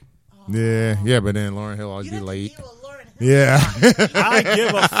Yeah, but then Lauryn Hill always You be have to late. deal with Lauryn Hill. Yeah. I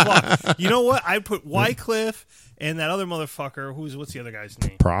give a fuck. You know what? I put Wycliffe and that other motherfucker. What's the other guy's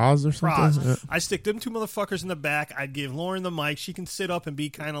name? Praz or something? Praz. I stick them two motherfuckers in the back. I'd give Lauren the mic. She can sit up and be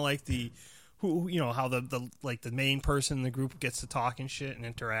kind of like the how the main person in the group gets to talk and shit and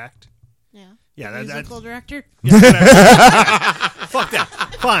interact. Yeah. Musical director. Yeah, fuck that.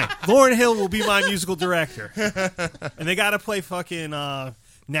 Fine. Lauryn Hill will be my musical director. And they got to play fucking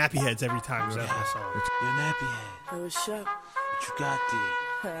Nappy Heads every time. So that's my song. You're nappy head. Hey, what's up? What you got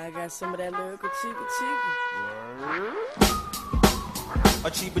there? I got some of that lyrical chica. A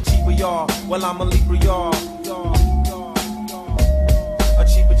cheaper, y'all. Well, I'm a Libra, y'all. A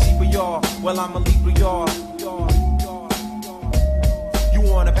cheaper, y'all. Well, I'm a Libra, y'all. You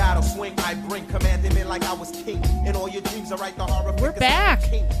want a battle swing? I bring commanding men like I was king. In all your dreams, I write the horror. We're back.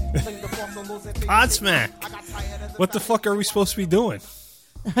 Podsmack. What the fuck are we supposed to be doing?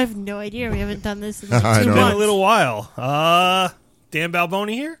 I have no idea. We haven't done this in like I 2 know. Been months. a little while. Dan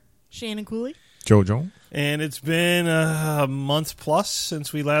Balboni here. Shannon Cooley. Joe Jones? And it's been a month plus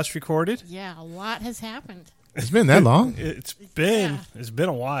since we last recorded. Yeah, a lot has happened. It's been that long? It's been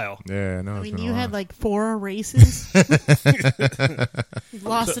a while. Yeah, no. I mean, you had like 4 races. You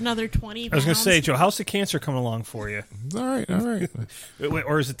lost another 20 pounds. I was going to say, Joe, how's the cancer coming along for you? All right. Wait,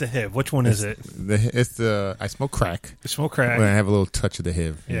 or is it the HIV? Which one is it? It's the I smoke crack. You smoke crack. But I have a little touch of the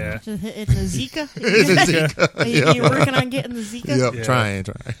HIV. Yeah. It's a Zika. Zika. You're working on getting the Zika. Yep, Yeah. trying.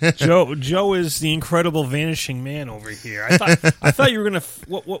 Joe is the incredible vanishing man over here. I thought you were gonna.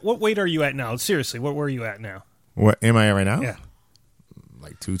 What weight are you at now? Seriously, where are you at now? What am I at right now? Yeah.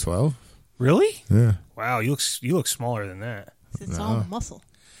 Like 212. Really? Yeah. Wow, you look smaller than that. It's all muscle.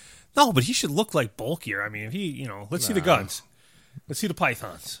 No, but he should look like bulkier. I mean, if he, let's see the guns. Let's see the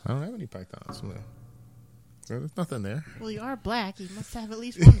pythons. I don't have any pythons. No. There's nothing there. Well, you are black. You must have at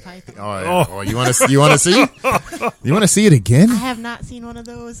least one python. Oh, yeah. Oh, you want to see? You want to see it again? I have not seen one of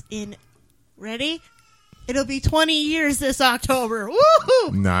those in. Ready? It'll be 20 years this October.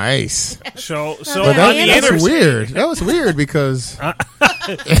 Woohoo! Nice. So But on the That's anniversary, weird. That was weird because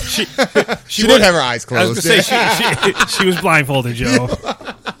she was- did have her eyes I was closed. going to say she was blindfolded, Joe.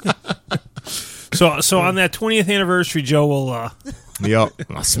 So on that 20th anniversary, Joe will. Yep.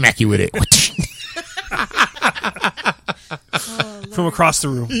 I'll smack you with it. From across the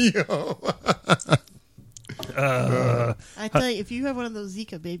room. I tell you, if you have one of those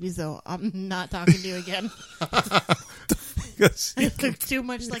Zika babies, though, I'm not talking to you again. They look too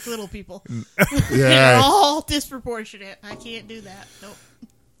much like little people. They're Yeah. all disproportionate. I can't do that. Nope.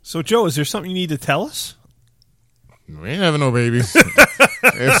 So, Joe, is there something you need to tell us? We ain't having no babies.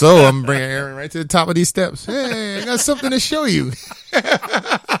 If so, I'm bringing Aaron right to the top of these steps. Hey, I got something to show you.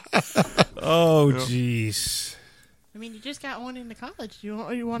 Oh, jeez. I mean, you just got one into college. You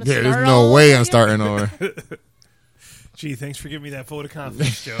want to Yeah, start there's all no way over I'm again? starting over. Gee, thanks for giving me that vote of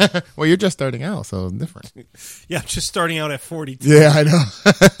confidence, Joe. Well, you're just starting out, so it's different. Yeah, I'm just starting out at 42. Yeah, I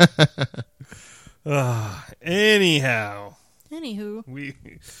know. Anyhow, Anywho, we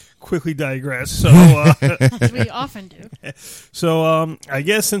quickly digress. So, as we often do. I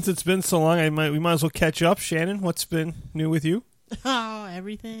guess since it's been so long, we might as well catch up. Shannon, what's been new with you? Oh,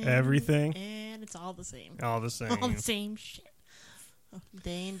 everything. Everything. And it's all the same. All the same. All the same shit.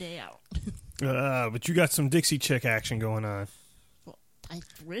 Day in, day out. But you got some Dixie Chick action going on. Well, I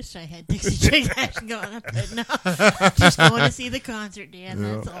wish I had Dixie Chick action going on, but no. Just going to see the concert, Dan.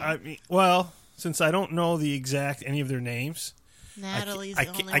 That's all. I mean, well, since I don't know the exact any of their names, Natalie's I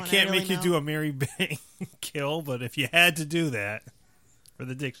the only I one can't really make you know. do a Mary Bang kill, but if you had to do that for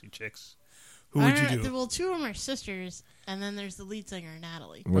the Dixie Chicks, who would you do? Well, 2 of them are sisters, and then there's the lead singer,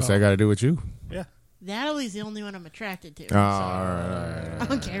 Natalie. What's that got to do with you? Yeah. Natalie's the only one I'm attracted to. Oh, so all right. I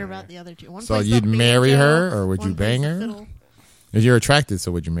don't care about the other 2. One So plays you'd the marry banjo, her, or would one you plays bang the her? fiddle. If you're attracted,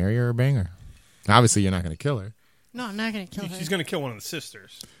 so would you marry her or bang her? Obviously, you're not going to kill her. No, I'm not going to kill her. She's going to kill one of the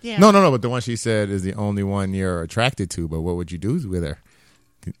sisters. Yeah. No, but the one she said is the only one you're attracted to. But what would you do with her?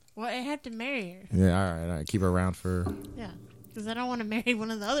 Well, I have to marry her. Yeah, all right. Keep her around for. Yeah. Because I don't want to marry one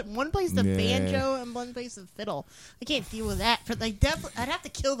of the other. One plays the Yeah. banjo and one plays the fiddle. I can't deal with that. I'd have to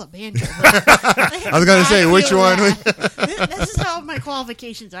kill the banjo. I was gonna say, which one? This is how my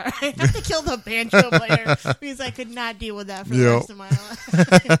qualifications are. I have to kill the banjo player because I could not deal with that for the Yep. rest of my life.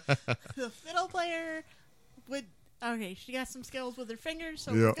 The fiddle player would. Okay, she got some skills with her fingers,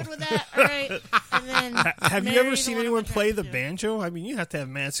 so we're Yep. good with that. All right. And then Have you marry ever the seen one I'm anyone play the attracted to. banjo? I mean, you have to have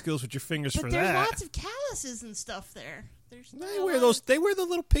mad skills with your fingers But for there's that. lots of calluses and stuff there. There's not They a wear lot those. of- They wear the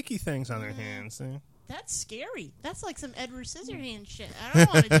little picky things on their hands. eh? That's scary. That's like some Edward Scissorhands shit. I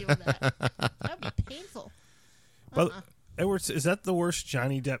don't want to deal with that. That'd be painful. But Edward, is that the worst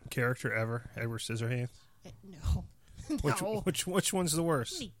Johnny Depp character ever? Edward Scissorhands. No. No. Which one's the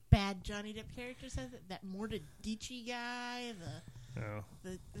worst? How many bad Johnny Depp characters has it? That Mortadeci guy,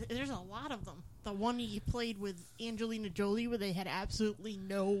 there's a lot of them. The one he played with Angelina Jolie where they had absolutely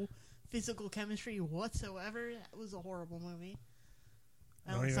no physical chemistry whatsoever. That was a horrible movie.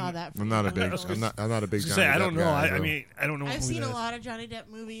 I only saw that. I'm not a big. I'm not a big. Johnny Depp I don't know. guy, I mean, I don't know. I've seen a lot of Johnny Depp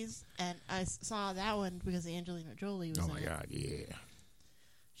movies, and I saw that one because Angelina Jolie was. Oh in my it. god!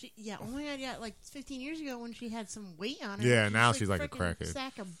 Yeah. Oh my god! Yeah, like 15 years ago when she had some weight on her. Yeah, now she's like a frickin' crackhead.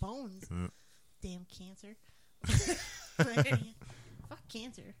 sack of bones. Mm. Damn cancer. Fuck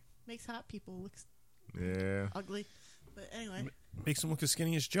cancer. Makes hot people look Yeah. ugly. But anyway, Makes him look as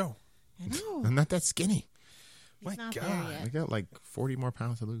skinny as Joe. I know. I'm not that skinny. He's My not God. there I yet. got like 40 more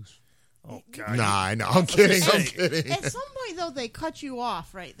pounds to lose. Oh God. Nah, I know. I'm kidding. I'm say, kidding. At some point, though, they cut you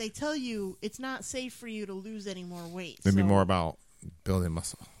off, right? They tell you it's not safe for you to lose any more weight. It'd be so- more about building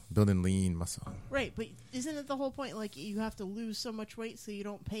muscle, building lean muscle. Right, but isn't it the whole point? Like, you have to lose so much weight so you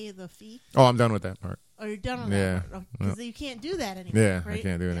don't pay the fee? Oh, I'm done with that part. Or you're done on Yeah. that? Because you can't do that anymore, Yeah, right? I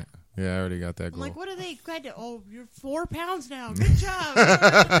can't do it. Yeah, I already got that I'm goal. like, what are they glad to? Oh, you're 4 pounds now. Good job. You don't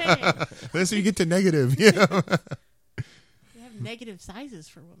have to pay. That's so you get to negative. Yeah. They have negative sizes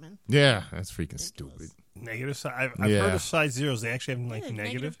for women. Yeah, that's freaking Ridiculous. stupid. Negative size. I've Yeah. heard of size zeros. They actually have like Yeah,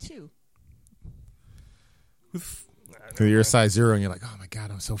 negative. -2. So you're a size 0 and you're like, oh my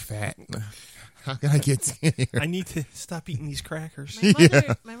god, I'm so fat. How can I get skinnier? I need to stop eating these crackers.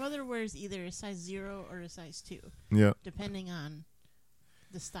 My mother wears either a size 0 or a size 2, Yeah. depending on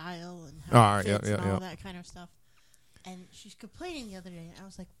the style and Oh, all how right, it fits yeah, and yeah, all yeah. that kind of stuff. And she's complaining the other day, and I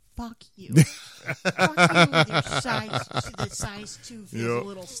was like, fuck you. Fuck you with your size. The size 2 feels Yep. a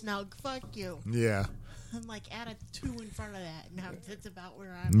little snug. Fuck you. Yeah. I'm like, add a 2 in front of that. Now that's about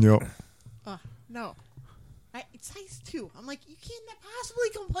where I'm. Yep. No. It's size 2. I'm like, you can't possibly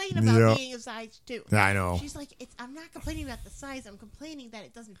complain about Yep. being a size 2. I know. She's like, I'm not complaining about the size. I'm complaining that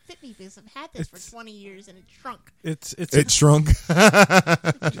it doesn't fit me because I've had this for 20 years and it shrunk. It shrunk.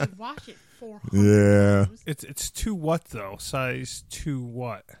 You should wash it 400 Yeah. times. It's 2 what though? Size 2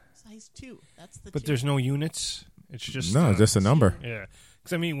 what? Size 2. That's the But 2. there's no units. It's just No, just a number. yeah.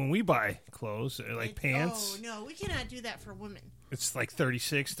 Because I mean, when we buy clothes, like pants, Oh, no. We cannot do that for women. it's like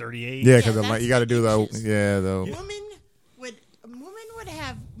 36, 38. Yeah, because that's you got to do the inches. Women would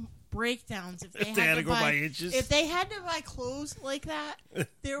have breakdowns if they, If they had to go buy by inches. If they had to buy clothes like that,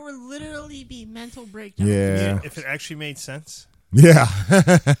 there would literally be mental breakdowns. Yeah. If it actually made sense. Yeah.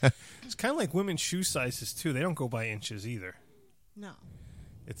 It's kind of like women's shoe sizes too. They don't go by inches either. No.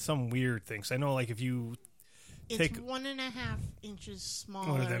 It's some weird thing. 'Cause I know, like if you It's take 1.5 inches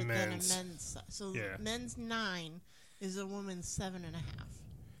smaller than than men's. a men's size. So Yeah. men's 9 is a woman's 7.5.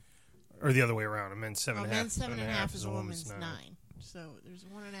 or the other way around, a men's 7.5. Oh, men's 7.5 is a woman's woman's 9. So there's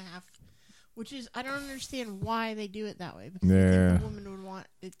 1.5, which is, I don't understand why they do it that way. Because Yeah. a woman would want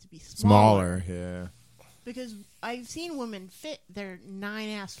it to be smaller. Smaller. Yeah. Because I've seen women fit their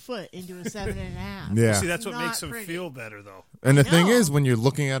 9-ass foot into a 7.5. Yeah. See, that's what Not makes them pretty. feel better, though. And the thing know. is, when you're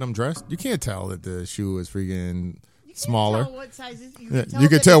looking at them dressed, you can't tell that the shoe is freaking You can't smaller. tell what size it is. You Yeah, can tell, you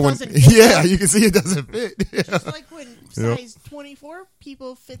can that tell it when. doesn't fit Yeah, them. you can see it doesn't fit. Just like when size 24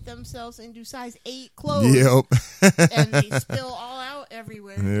 people fit themselves into size 8 clothes Yep. and they spill all out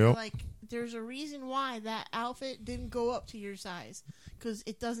everywhere. You're Yep. like, there's a reason why that outfit didn't go up to your size because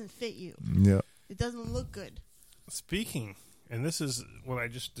it doesn't fit you. Yep. It doesn't look good. Speaking, and this is what I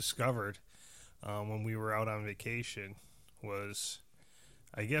just discovered when we were out on vacation, was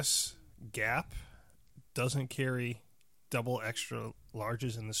I guess Gap doesn't carry double extra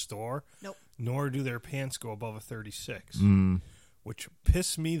larges in the store. Nope. Nor do their pants go above a 36, Mm. which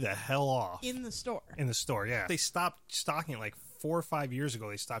pissed me the hell off. In the store. In the store, yeah. They stopped stocking it like 4 or 5 years ago.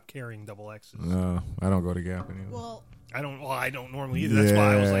 They stopped carrying double X's. No, I don't go to Gap anymore. Well, I don't normally either. That's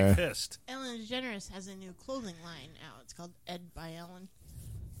why I was Yeah. like pissed. Ellen DeGeneres has a new clothing line out. It's called Ed by Ellen.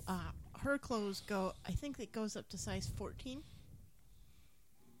 Her clothes go, I think it goes up to size 14.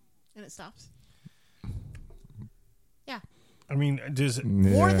 And it stops. Yeah. I mean, does it?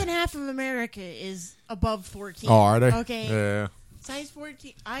 More Yeah. than half of America is above 14. Oh, are they? Okay. Yeah. Size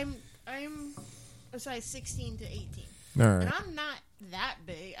 14. I'm a size 16 to 18. All And right. I'm not that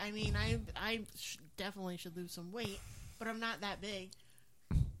big. I mean, I definitely should lose some weight, but I'm not that big.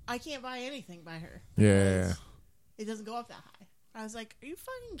 I can't buy anything by her. Yeah. because It doesn't go up that high. I was like, are you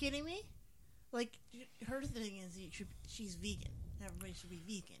fucking kidding me? Like, her thing is she's vegan. Everybody should be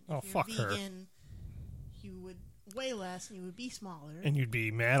vegan. Oh, if you're fuck her. vegan, you would weigh less and you would be smaller. And you'd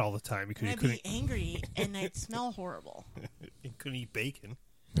be mad all the time because And you I'd couldn't be angry and I'd smell horrible. you couldn't eat bacon.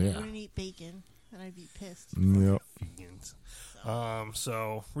 I Yeah. wouldn't eat bacon and I'd be pissed. Yep. Hawaiians.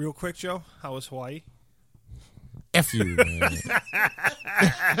 So real quick, Joe, how was Hawaii? F you, man.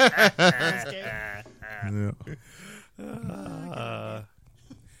 Yeah.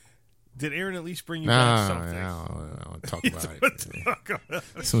 Did Aaron at least bring you back something? I don't want to talk about it.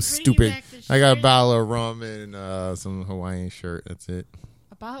 Did Some she bring you stupid. back the I got a shirt? bottle of rum and some Hawaiian shirt. That's it.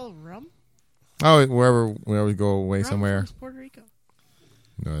 A bottle of rum? Oh, wherever we go away Rum somewhere. from Puerto Rico.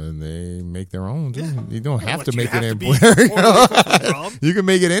 No, they make their own too. You don't have What, to you make have it to in be Puerto Puerto Rico for rum? You can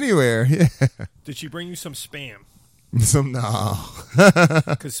make it anywhere. Yeah. Did she bring you some Spam? Some no.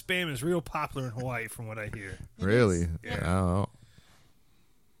 Because Spam is real popular in Hawaii, from what I hear. Really? Yeah. I don't know.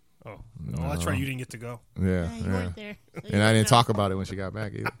 Oh, that's right. You didn't get to go. Yeah. Yeah, you weren't there. So you And I don't didn't know. talk about it when she got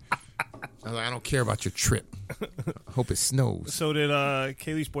back either. I was like, I don't care about your trip. Hope it snows. So did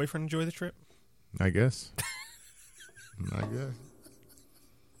Kaylee's boyfriend enjoy the trip? I guess. I guess.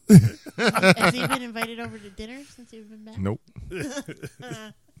 Has he been invited over to dinner since you've been back? Nope.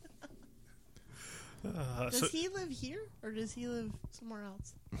 Does he live here or does he live somewhere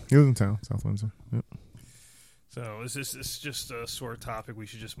else? He was in town, South Windsor. Yep. So is this just a sore topic? We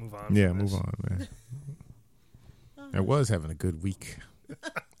should just move on. Yeah, from move this? on, man. I was having a good week.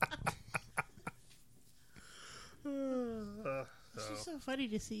 It's just so funny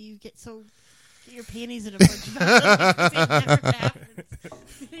to see you get your panties in a bunch of it never happens.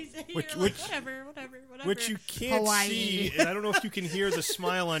 You're like, whatever. Which you can't Hawaii. see, and I don't know if you can hear the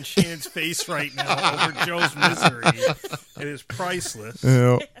smile on Shan's face right now over Joe's misery. It is priceless.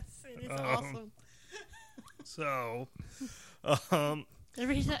 Yeah. Yes, it is awesome. So,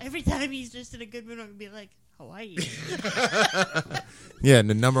 Every time he's just in a good mood, I'm gonna be like, Hawaii. Yeah, and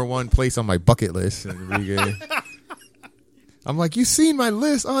the number one place on my bucket list. I'm like, you seen my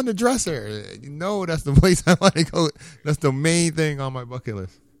list on the dresser. You know that's the place I want to go. That's the main thing on my bucket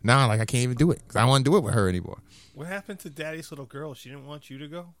list. Now, I can't even do it because I don't want to do it with her anymore. what happened to Daddy's little girl? She didn't want you to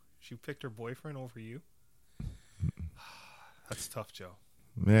go? She picked her boyfriend over you? That's tough, Joe.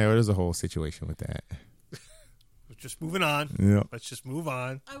 Yeah, there's a whole situation with that. Just moving on. Yeah. Let's just move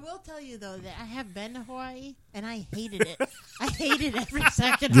on. I will tell you though that I have been to Hawaii and I hated it. I hated every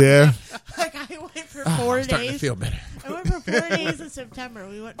second. Yeah. Of it. Like I went for 4 I'm starting to days. feel better. I went for 4 days in September.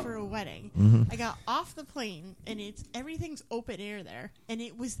 We went for a wedding. Mm-hmm. I got off the plane and everything's open air there, and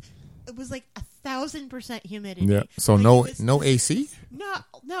it was like 1,000% humidity. Yeah. So Like, no it was no AC?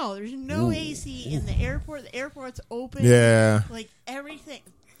 No, there's no AC in the airport. The airport's open. Yeah. Like everything.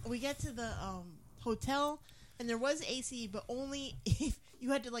 We get to the hotel, and there was AC, but only if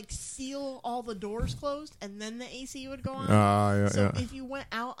you had to like seal all the doors closed, and then the AC would go on. Yeah, So yeah. if you went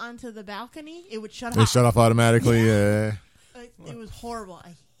out onto the balcony, it would shut They off. shut off automatically. Yeah. It was horrible.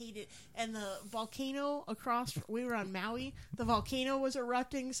 I hate it. And the volcano across, we were on Maui. The volcano was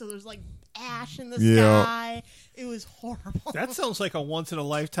erupting, so there's like ash in the Yeah. sky. It was horrible. That sounds like a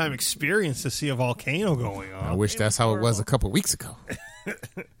once-in-a-lifetime experience to see a volcano going on. I wish that's how it was a couple weeks ago.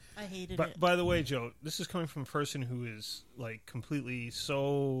 I hated But it. by the way, Joe, this is coming from a person who is like completely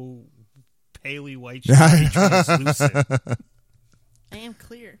so palely white, shiny, translucent. I am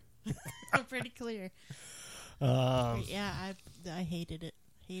clear. I'm pretty clear. Um, Yeah, I hated it.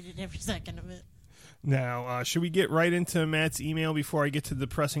 Hated every second of it. Now, should we get right into Matt's email before I get to the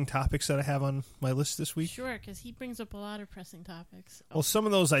pressing topics that I have on my list this week? Sure, because he brings up a lot of pressing topics. Well, some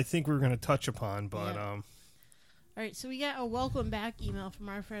of those I think we're going to touch upon, but Yeah. All right, so we got a welcome back email from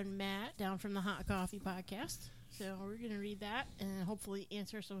our friend Matt down from the Hot Coffee Podcast. So we're going to read that and hopefully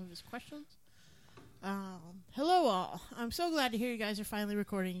answer some of his questions. Hello, all. I'm so glad to hear you guys are finally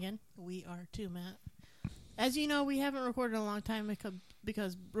recording again. We are too, Matt. As you know, we haven't recorded in a long time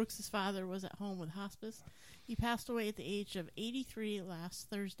because Brooks' father was at home with hospice. He passed away at the age of 83 last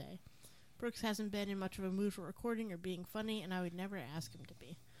Thursday. Brooks hasn't been in much of a mood for recording or being funny, and I would never ask him to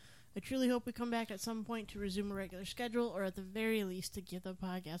be. I truly hope we come back at some point to resume a regular schedule, or at the very least to give the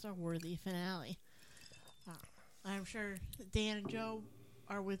podcast a worthy finale. I'm sure Dan and Joe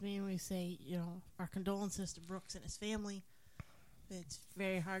are with me when we say, our condolences to Brooks and his family. It's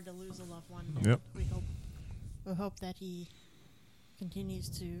very hard to lose a loved one. And Yep. we hope that he continues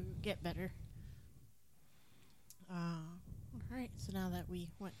to get better. All right, so now that we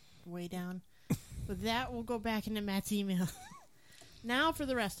went way down, with that, we'll go back into Matt's email. Now for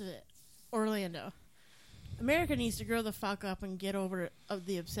the rest of it. Orlando. America needs to grow the fuck up and get over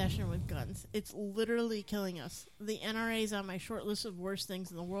the obsession with guns. It's literally killing us. The NRA is on my short list of worst things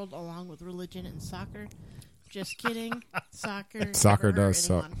in the world, along with religion and soccer. Just kidding. Soccer Soccer never hurt does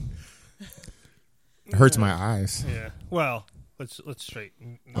suck. anyone. It hurts my eyes. yeah. Well, let's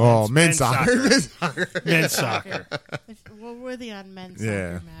straighten. Oh, men's soccer. Men's soccer. Well, worthy on men's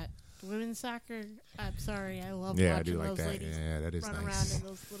Yeah. soccer, Matt. Women's soccer, I'm sorry, I love Yeah, I watching do like those that. ladies Yeah, that is run nice. around in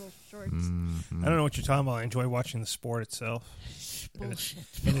those little shorts. I don't know what you're talking about. I enjoy watching the sport itself Bullshit.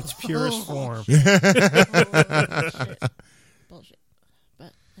 in its purest form. Bullshit. Bullshit.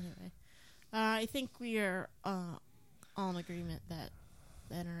 But anyway, I think we are all in agreement that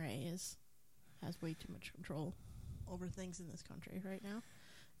the NRA has way too much control over things in this country right now.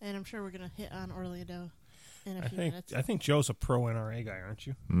 And I'm sure we're going to hit on Orlando in a few minutes. I think Joe's a pro NRA guy, aren't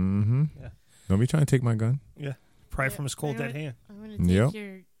you? Mm-hmm. Yeah. Don't be trying to take my gun. Yeah. Pry from his cold I'm dead hand. going to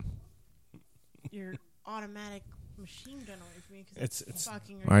take your automatic machine gun away from me because it's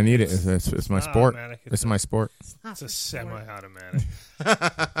fucking I need it. It's my sport. Automatic. It's my sport. It's a semi-automatic.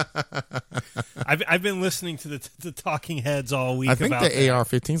 I've been listening to the Talking Heads all week. I think about the that.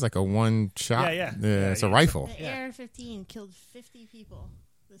 AR-15 is like a one shot. Yeah. It's a rifle. The AR-15 killed 50 people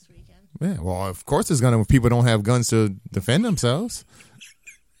this weekend. Yeah. Well, of course it's gonna. If people don't have guns to defend themselves.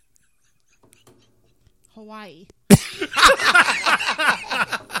 Hawaii.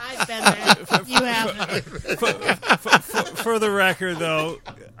 I've been there. You haven't. For the record, though,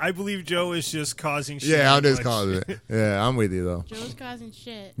 I believe Joe is just causing shit. Yeah, I'm just calling it. Yeah, I'm with you though. Joe's causing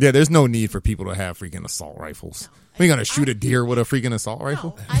shit. Yeah, there's no need for people to have freaking assault rifles. We're gonna shoot a deer with a freaking assault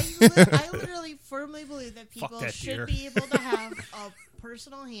rifle. No, I literally firmly believe that people that should deer. be able to have a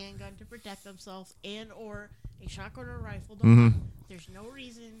personal handgun to protect themselves and or a shotgun or rifle to hunt. There's no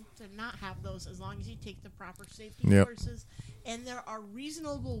reason to not have those as long as you take the proper safety courses. And there are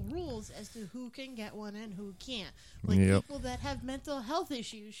reasonable rules as to who can get one and who can't. Like people that have mental health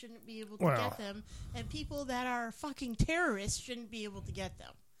issues shouldn't be able to get them, and people that are fucking terrorists shouldn't be able to get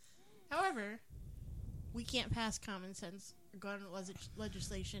them. However, we can't pass common sense gun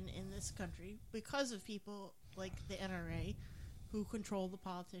legislation in this country because of people like the NRA who control the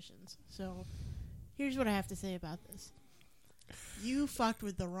politicians. So here's what I have to say about this. You fucked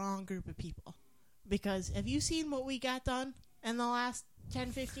with the wrong group of people. Because have you seen what we got done in the last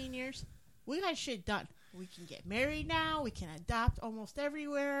 10, 15 years? We got shit done. We can get married now. We can adopt almost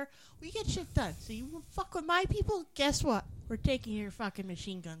everywhere. We get shit done. So you fuck with my people? Guess what? We're taking your fucking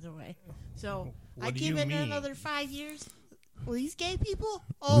machine guns away. So I give it another 5 years. Well, these gay people?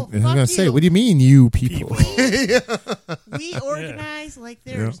 Oh, I was fuck gonna you. say, what do you mean, you people? We organize like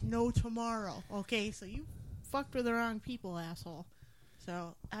there's no tomorrow. Okay, so you fucked with the wrong people, asshole.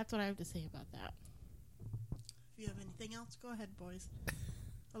 So that's what I have to say about that. If you have anything else, go ahead, boys.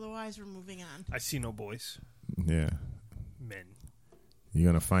 Otherwise, we're moving on. I see no boys. Yeah, Men. you're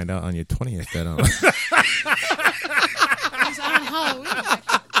gonna find out on your 20th that It's on Halloween.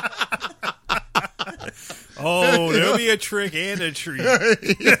 Oh, there'll be a trick and a treat.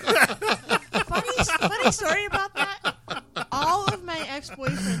 Funny story about that. All of my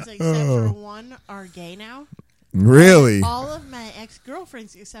ex-boyfriends, except for one, are gay now. really? All of my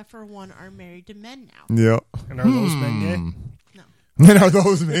ex-girlfriends, except for one, are married to men now. Yep. And are those men gay? No, When are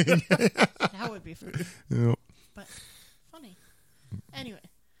those men? that would be funny. Yep. But funny. Anyway,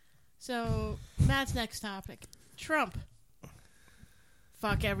 so Matt's next topic: Trump.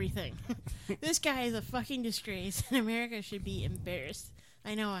 Fuck everything. This guy is a fucking disgrace, and America should be embarrassed.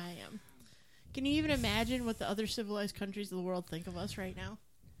 I know I am. Can you even imagine what the other civilized countries of the world think of us right now?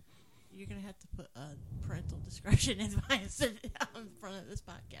 You're gonna have to put parental discretion advice in front of this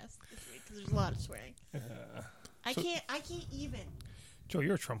podcast this week because there's a lot of swearing. I can't even. Joe,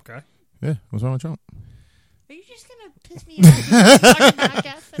 you're a Trump guy. Yeah. What's wrong with Trump? Are you just gonna piss me off? In this fucking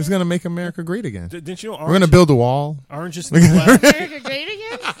podcast He's gonna make America great again. Didn't you know We're gonna build a wall. Orange is the new black? America great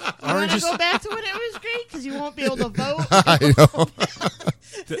again? You want to is- go back to when it was great because you won't be able to vote. I know.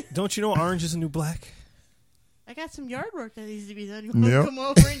 Don't you know orange is the new black? I got some yard work that needs to be done. You want to Yep. come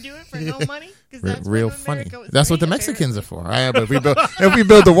over and do it for no money? Because that's Real when funny. America was That's what the great, Mexicans are for. But if we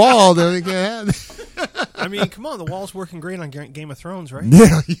build the wall, then we can have. I mean, come on, the wall's working great on Game of Thrones, right?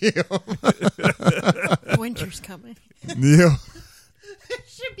 Yeah. apparently. Winter's coming. Yeah. It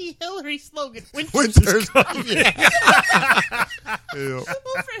should be Hillary's slogan. Winter's Winter's coming. Yeah. Vote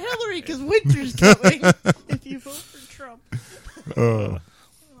for Hillary because winter's coming. If you vote for Trump. Oh,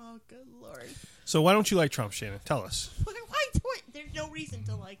 good Lord. So why don't you like Trump, Shannon? Tell us. Why do it? There's no reason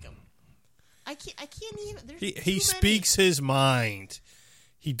to like him. I can't even. There's too He many. speaks his mind.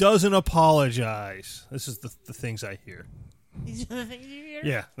 He doesn't apologize. This is the things I hear. These are the things you hear?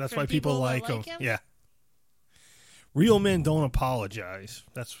 Yeah, that's From why people that like him. Yeah. Real men don't apologize.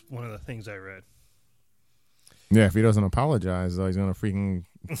 That's one of the things I read. Yeah, if he doesn't apologize, though, he's gonna freaking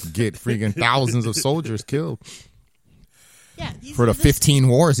get freaking thousands of soldiers killed Yeah, these for are the 15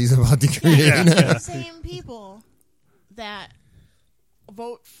 wars he's about to create. the same people that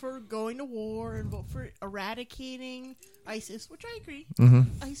vote for going to war and vote for eradicating ISIS, which I agree.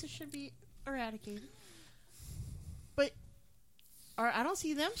 ISIS should be eradicated. But I don't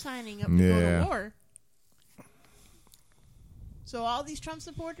see them signing up to go to war. So all these Trump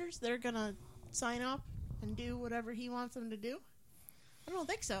supporters, they're going to sign up and do whatever he wants them to do? I don't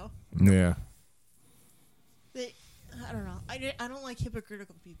think so. Yeah. I don't know. I don't like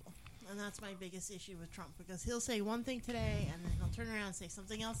hypocritical people. And that's my biggest issue with Trump, because he'll say one thing today and then he'll turn around and say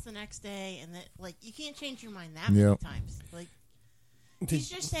something else the next day, and that, like, you can't change your mind that many times. Like, he's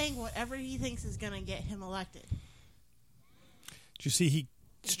just saying whatever he thinks is going to get him elected. Did you see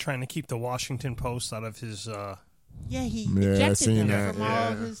he's trying to keep the Washington Post out of his Yeah, he ejected them from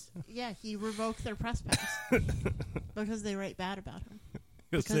all of his... Yeah, he revoked their press pass because they write bad about him.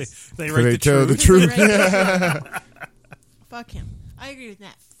 Because they write the truth. Fuck him. I agree with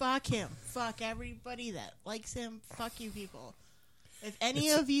that. Fuck him. Fuck everybody that likes him. Fuck you people. If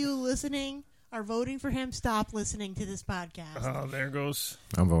any of you listening are voting for him, stop listening to this podcast. Oh, there goes.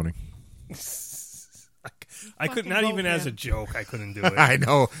 I'm voting. I could not even as a joke. I couldn't do it. I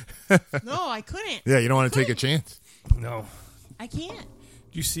know. No, I couldn't. Yeah, you don't want to take a chance. No, I can't.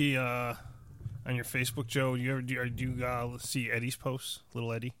 Do you see on your Facebook, Joe? Do you see Eddie's posts,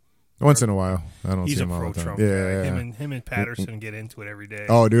 little Eddie? Once in a while. I don't He's see a him all the time. pro-Trump Yeah. guy. Him and Patterson get into it every day.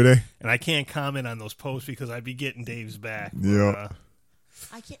 Oh, do they? And I can't comment on those posts because I'd be getting Dave's back. Yeah.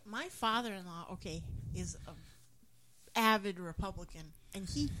 I can't. My father-in-law, is an avid Republican, and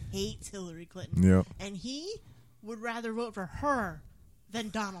he hates Hillary Clinton. Yeah. And he would rather vote for her than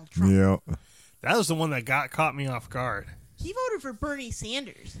Donald Trump. Yeah. That was the one that caught me off guard. He voted for Bernie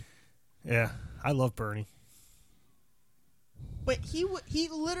Sanders. Yeah, I love Bernie. But he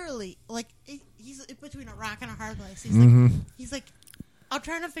literally, like, he's between a rock and a hard place. He's like, I'm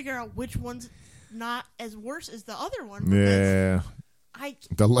trying to figure out which one's not as worse as the other one. Yeah.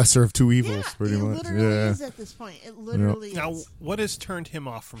 The lesser of two evils, pretty much. It literally is at this point. It literally is. Now, what has turned him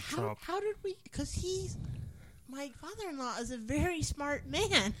off from Trump? How did we? Because my father-in-law is a very smart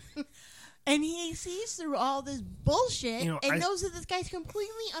man. And he sees through all this bullshit and knows that this guy's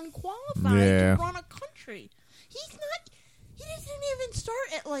completely unqualified to run a country. He doesn't even start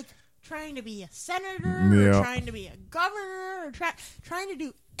at, like, trying to be a senator or trying to be a governor or trying to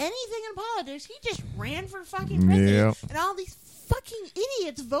do anything in politics. He just ran for fucking president, and all these fucking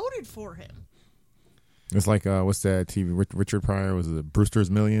idiots voted for him. It's like, what's that TV? Richard Pryor, was it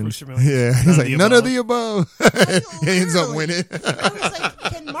Brewster's Millions? Brewster Millions. Yeah, he's like, none of the above. He ends up winning. I was like,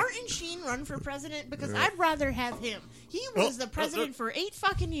 can Martin Sheen run for president? Because I'd rather have him. He was the president for 8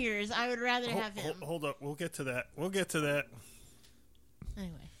 fucking years. I would rather have him. Hold up. We'll get to that.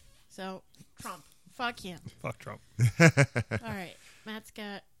 Anyway, so Trump. Fuck him. Fuck Trump. All right. Matt's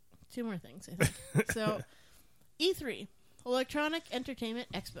got 2 more things, I think. So, E3. Electronic Entertainment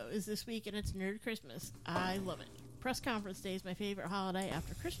Expo is this week, and it's Nerd Christmas. I love it. Press Conference Day is my favorite holiday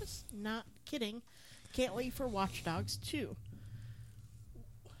after Christmas. Not kidding. Can't wait for Watch Dogs 2.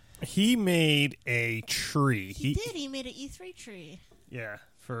 He made a tree. He did. He made an E3 tree. Yeah,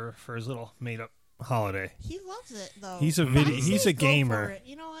 for his little made-up holiday. He loves it, though. He's a gamer.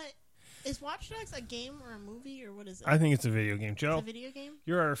 You know what? Is Watch Dogs a game or a movie, or what is it? I think it's a video game. Joe, it's a video game?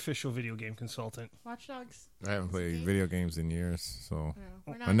 You're our official video game consultant. Watch Dogs? I haven't played video games in years, so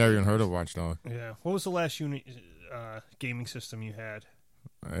No, I never even heard of Watch Dogs. Yeah. What was the last gaming system you had?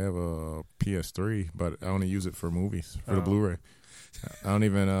 I have a PS3, but I only use it for movies, for the Blu-ray. I don't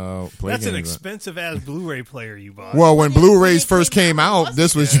even play That's games. an expensive-ass Blu-ray player you bought. Well, when Blu-rays first came out,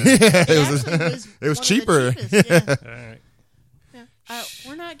 this was it was cheaper. Yeah. All right.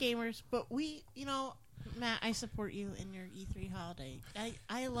 We're not gamers, but Matt, I support you in your E3 holiday.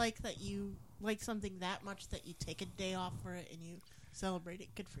 I like that you like something that much that you take a day off for it and you celebrate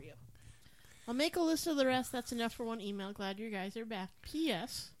it. Good for you. I'll make a list of the rest. That's enough for one email. Glad you guys are back.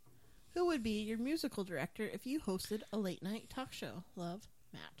 P.S. Who would be your musical director if you hosted a late-night talk show? Love,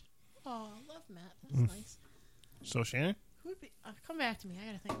 Matt. Oh, love Matt. That's nice. So, Shannon? Who would be? Come back to me. I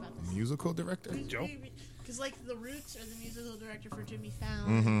gotta think about this. Musical director? Joe? Because, like, the Roots are the musical director for Jimmy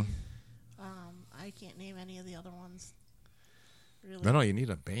Fallon. Mm-hmm. I can't name any of the other ones. Really. No, you need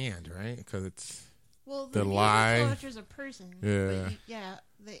a band, right? Because it's... Well, the musical live director's a person. Yeah.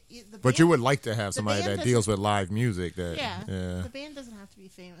 The but band, you would like to have somebody band that deals with live music. That the band doesn't have to be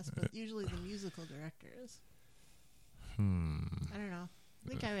famous, but usually the musical director is. I don't know. I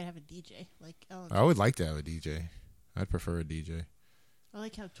think I would have a DJ. Like Ellen. I would like to have a DJ. I'd prefer a DJ. I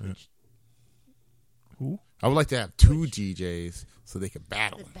like how Twitch. Who? I would like to have 2 DJs so they could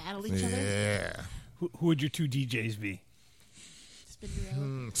battle. They battle each other? Yeah. Who would your 2 DJs be?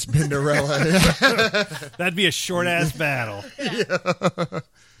 Spin Spinderella. That'd be a short ass battle.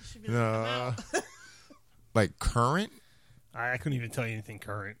 Should be like, I'm out. Like current? I couldn't even tell you anything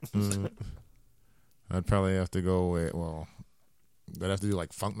current. I'd probably have to go with, well, I'd have to do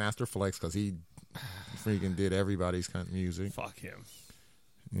like Funkmaster Flex because he freaking did everybody's kind of music. Fuck him.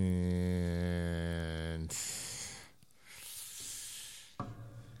 And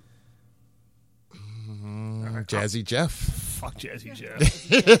Jazzy Jeff. Fuck Jazzy Jeff.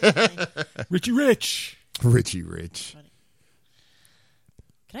 Funny. Richie Rich. Richie Rich.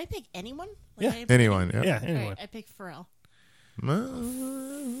 Can I pick anyone? Yeah. I pick Anyone, Yeah, yeah. anyone. Alright, I pick Pharrell.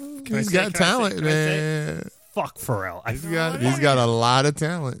 He's got talent, man. Fuck Pharrell. He's got a lot of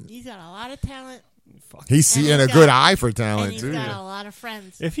talent. He's got a lot of talent, He's seeing a he's good got- eye for and talent he's too. got a lot of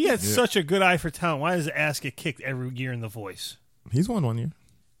friends. If he had such a good eye for talent, why does his ass get kicked every year in The Voice? He's won one year.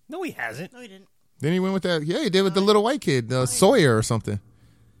 No, he hasn't. No, he didn't. Then he went with that. Yeah, he did with the little white kid, Sawyer or something.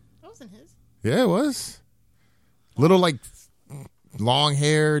 That wasn't his. Yeah, it was. Little like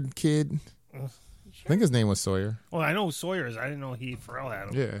long-haired kid. You I sure? think his name was Sawyer. Well, I know who Sawyer is. I didn't know Pharrell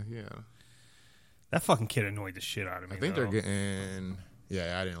had him. Yeah. That fucking kid annoyed the shit out of me. I think though. they're getting.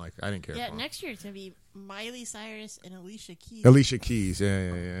 Yeah, I didn't care. Yeah, for him. next year it's gonna be Miley Cyrus and Alicia Keys. Alicia Keys.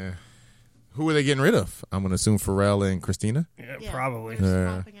 Yeah. Who are they getting rid of? I'm gonna assume Pharrell and Christina. Yeah, Yeah, probably. they're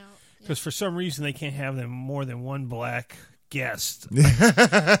Yeah. swapping out. Yeah. Because for some reason they can't have them more than one black guest on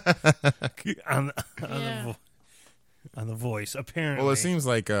Yeah. the Voice. Apparently, Well, it seems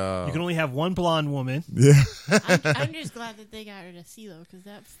like you can only have one blonde woman. yeah, I'm just glad that they got rid of CeeLo because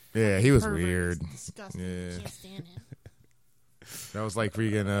that. Yeah, he was pervert is weird. Disgusting. Yeah. Can't stand him. that was like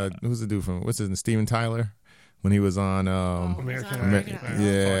freaking. Who's the dude from? What's his name? Steven Tyler when he was on. American Amer- Idol. Idol.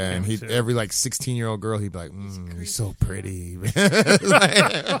 Yeah, and he too. every like 16-year-old girl, he'd be like, "He's so pretty." All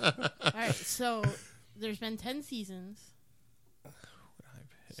right, so there's been 10 seasons.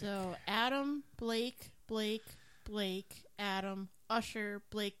 So Adam, Blake, Adam, Usher,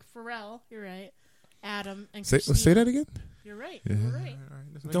 Blake, Pharrell. You're right. Adam and Christina. say that again. You're right. You're right.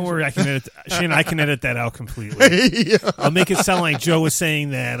 Don't worry, I can edit. Shane, I can edit that out completely. Yeah. I'll make it sound like Joe was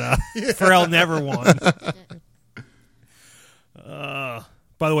saying that Pharrell never won.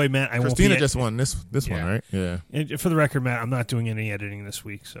 By the way, Matt, I Christina won't be just won this one, Yeah. right? Yeah. And for the record, Matt, I'm not doing any editing this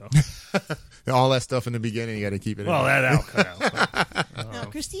week. So, All that stuff in the beginning, you got to keep it. well, in. that'll cut out. No,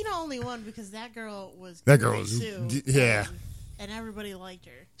 Christina only won because that girl was That Gray girl was- Sue, yeah. and everybody liked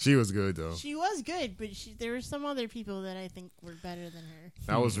her. She was good though. She was good, but there were some other people that I think were better than her.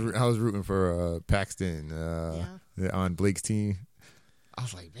 I was rooting for Paxton on Blake's team. I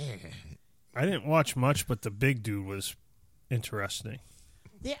was like, man, I didn't watch much, but the big dude was interesting.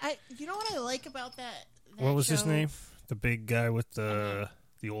 You know what I like about that What was his show? name? The big guy with the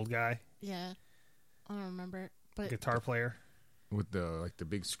old guy, Yeah, I don't remember, but guitar player. with the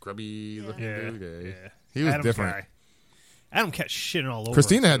big scrubby Yeah. looking Yeah, dude. yeah. He was Adam different. Guy. Adam kept shitting all over.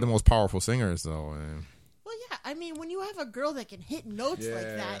 Christina him, had the too. most powerful singers though. Man. well, yeah. I mean, when you have a girl that can hit notes like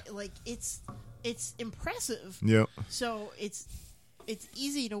Yeah. that, like it's impressive. Yep. So it's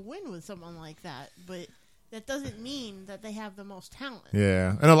easy to win with someone like that, but that doesn't mean that they have the most talent.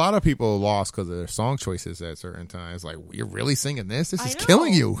 Yeah, and a lot of people lost because of their song choices at certain times. Like, you're really singing this? This I is know.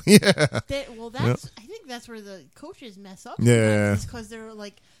 killing you. Yeah. I think that's where the coaches mess up. Yeah. Because they're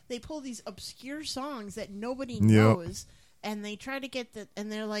like they pull these obscure songs that nobody Yep. knows, and they try to get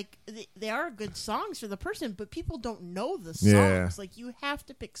and they're like they are good songs for the person, but people don't know the songs. Yeah. Like you have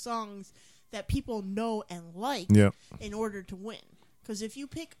to pick songs that people know and like Yep. in order to win. Because if you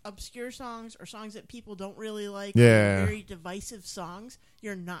pick obscure songs or songs that people don't really like, Yeah. or very divisive songs,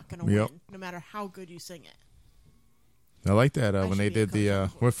 you're not going to Yep. win, no matter how good you sing it. I like that I when they should be a did the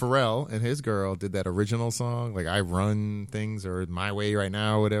coach. with Pharrell and his girl did that original song, like "I Run Things" or "My Way Right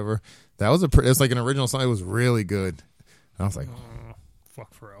Now" or whatever. That was it's like an original song. It was really good. I was like,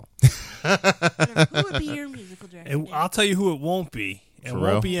 Fuck Pharrell. Who would be your musical director? Dan? I'll tell you who it won't be. It Pharrell?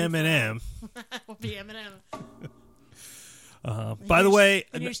 won't be Eminem. Will be Eminem. By the way,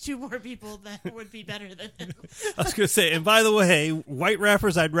 and there's two more people that would be better than him. I was going to say, and by the way, white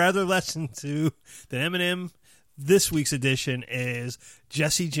rappers I'd rather listen to than Eminem. This week's edition is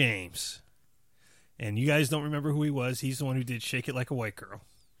Jesse James. And you guys don't remember who he was. He's the one who did Shake It Like a White Girl.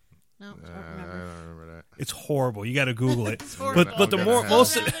 No, don't I remember. don't remember that. It's horrible. You got to Google it. horrible. But the I'm more gonna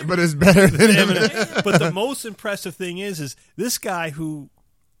most have it. But it's better than Eminem. But the most impressive thing is this guy who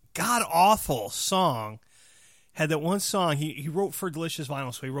god awful song had that one song he wrote for Delicious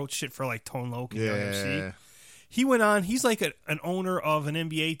Vinyl, so he wrote shit for like Tone Loc and WMC. Yeah. He went on. He's like an owner of an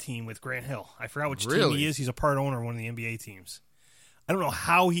NBA team with Grant Hill. I forgot which team Really? he is. He's a part owner of one of the NBA teams. I don't know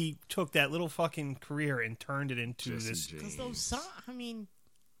how he took that little fucking career and turned it into Jesse this. James. Because those songs, I mean,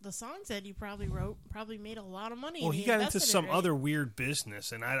 the songs that he probably wrote probably made a lot of money. Well, and he got into invested some it, right? other weird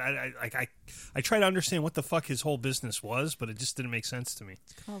business, and I try to understand what the fuck his whole business was, but it just didn't make sense to me.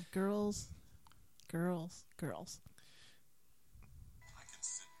 It's called Girls.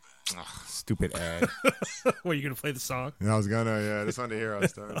 Oh, stupid ad. What, are you gonna play the song? I was gonna, yeah. This on the hero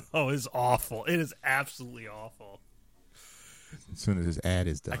started. Oh, it's awful. It is absolutely awful. As soon as this ad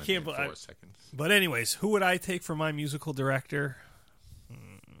is done, I can't in believe. 4 seconds. But anyways, who would I take for my musical director?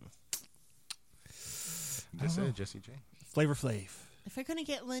 Just said Jesse J. Flavor Flav. If I couldn't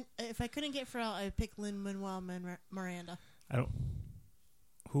get Pharrell, I'd pick Lin-Manuel Miranda. I don't.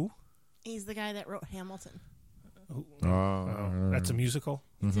 Who? He's the guy that wrote Hamilton. Oh, That's a musical,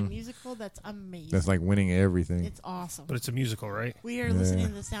 It's a musical that's amazing. that's like winning everything. It's awesome. but it's a musical, right? We are listening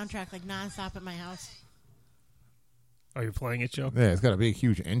to the soundtrack like nonstop at my house. Are you playing it, Joe? Yeah, it's got a big,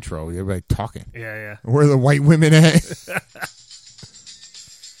 huge intro. Everybody talking. Yeah. Where are the white women at?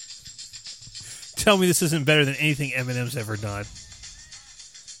 Tell me this isn't better than anything Eminem's ever done.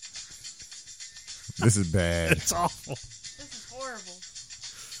 This is bad. It's awful. This is horrible.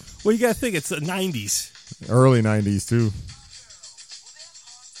 Well, you got to think it's the 90s. Early 90s, too.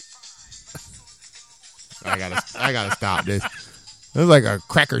 I gotta stop this. This is like a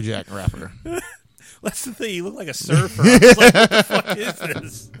Cracker Jack rapper. That's the thing. He looked like a surfer. I was like, what the fuck is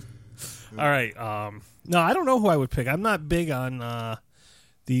this? All right. No, I don't know who I would pick. I'm not big on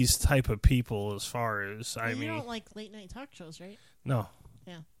these type of people as far as, You don't like late night talk shows, right? No.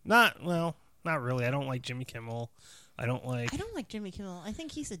 Yeah. Not really. I don't like Jimmy Kimmel. I don't like Jimmy Kimmel. I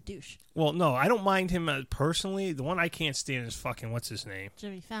think he's a douche. Well, no, I don't mind him personally. The one I can't stand is fucking, what's his name?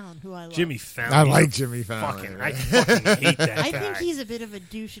 Jimmy Fallon, who I love. Jimmy Fallon. I He's like a Jimmy Fallon. I fucking hate that guy. I think he's a bit of a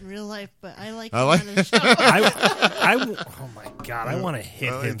douche in real life, but I like I him like- on the show. oh my God, I want to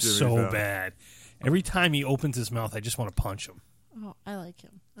hit I like him Jimmy so Fallon. bad. Every time he opens his mouth, I just want to punch him. Oh, I like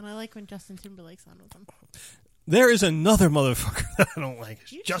him. And I like when Justin Timberlake's on with him. There is another motherfucker that I don't like.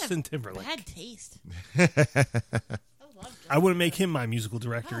 It's You just Justin have Timberlake. Bad taste. I love Justin. I wouldn't make him my musical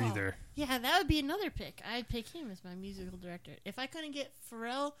director Oh, either. Yeah, that would be another pick. I'd pick him as my musical director. If I couldn't get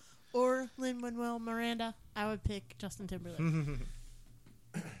Pharrell or Lin-Manuel Miranda, I would pick Justin Timberlake.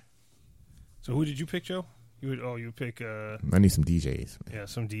 So who did you pick, Joe? You would pick I need some DJs.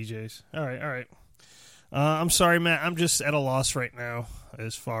 some DJs. All right. I'm sorry, Matt. I'm just at a loss right now.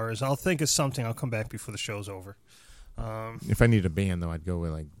 As far as I'll think of something, I'll come back before the show's over. If I needed a band, though, I'd go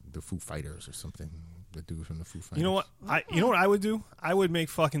with like the Foo Fighters or something. The dude from the Foo Fighters. You know what? You know what I would do? I would make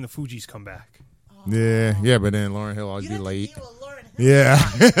fucking the Fugees come back. Yeah, but then Lauryn Hill always You be have to late. deal with Lauryn Hill. Yeah.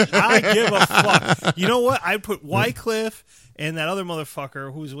 I give a fuck. You know what? I'd put Wycliffe and that other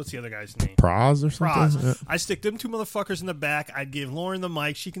motherfucker. What's the other guy's name? Praz or something? Praz. I stick them two motherfuckers in the back. I'd give Lauren the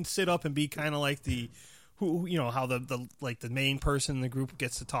mic. She can sit up and be kind of like the how the main person in the group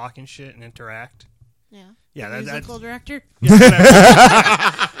gets to talk and shit and interact. Yeah. Yeah, The musical director. Yeah,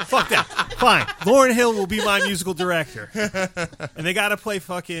 fuck that. Fine. Lauryn Hill will be my musical director. And they got to play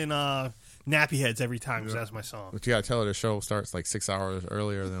fucking Nappy Heads every time because that's my song. But you gotta tell her the show starts like 6 hours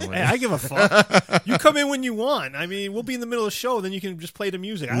earlier than when Hey, I give a fuck. You come in when you want. I mean, we'll be in the middle of the show, then you can just play the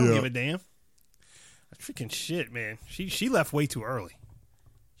music. I don't Yeah. give a damn. That's freaking shit, man. She left way too early.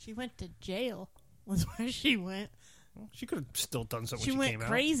 She went to jail. Was where she went. She could have still done something She when she went came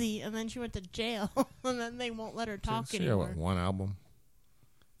crazy, and then she went to jail, and then they won't let her talk she had, anymore. what, one album.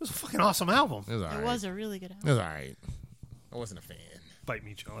 It was a fucking awesome album. It was alright. It was a really good It album. was alright. I wasn't a fan. Bite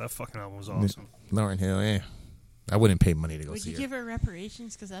me, Joe. That fucking album was awesome. Lauryn Hill, I wouldn't pay money to go Would see you her. give her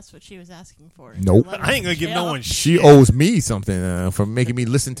reparations? Because that's what she was asking for. Nope. Let her I ain't gonna give no jail. one She shit. owes me something for making me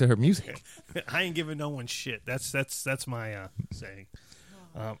listen to her music. I ain't giving no one shit. That's my saying.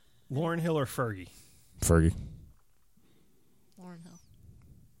 Lauryn Hill or Fergie? Fergie. Lauryn Hill.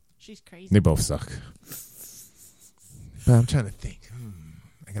 She's crazy. They both suck. But I'm trying to think.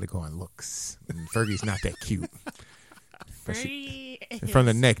 I gotta go on looks. And Fergie's not that cute. But Fergie from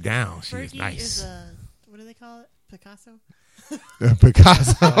the is- neck down, she is Fergie nice. is a, what do they call it? Picasso?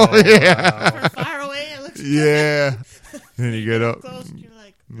 Picasso. Oh, yeah. From far away, it looks Yeah. Then you get up. close, you're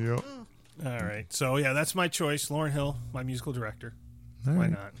like, Yep. All right. So, yeah, that's my choice. Lauryn Hill, my musical director. All Why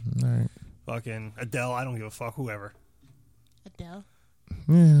right. not? All right. Fucking Adele, I don't give a fuck. Whoever. Adele.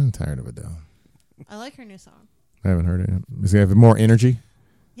 Yeah, I'm tired of Adele. I like her new song. I haven't heard it yet. Does it have more energy?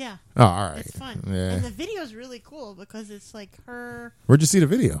 Yeah, Oh, all right. it's fun. Yeah. And the video's really cool because it's like her Where'd you see the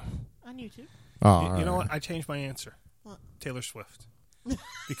video? on YouTube. Oh, You know all what? right. I changed my answer. What? Taylor Swift.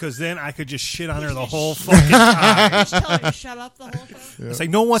 Because then I could just shit on her the whole fucking time. Just tell her to shut up the whole show. It's like,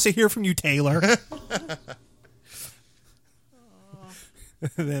 no one wants to hear from you, Taylor.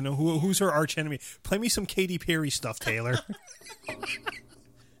 Then who's her arch enemy? Play me some Katy Perry stuff, Taylor.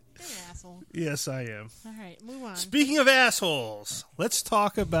 Yes, I am. All right, move on. Speaking of assholes, let's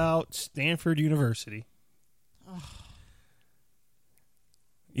talk about Stanford University. Oh.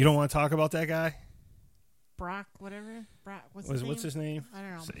 You don't want to talk about that guy? Brock, whatever. Brock, what's What's his name? I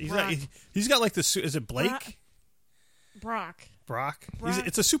don't know. He's got like the. Is it Blake? Brock. Brock. Brock.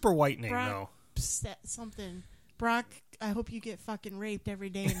 It's a super white name Brock though. Something. Brock. I hope you get fucking raped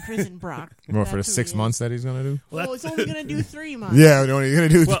every day in prison, Brock. Well, for the That's who 6 he is. months that he's gonna do. Well, it's only gonna do 3 months. Yeah, we're only gonna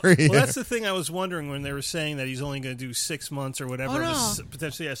do Well, 3. well, that's the thing I was wondering when they were saying that he's only going to do 6 months or whatever. Oh, no. It was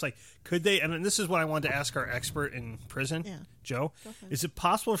potentially, it's like, could they? And this is what I wanted to ask our expert in prison, Yeah. Joe. Go ahead. Is it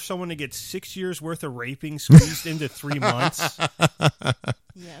possible for someone to get 6 years worth of raping squeezed into 3 months?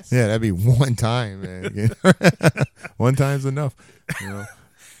 Yes. Yeah, that'd be one time, man. One time's enough. You know?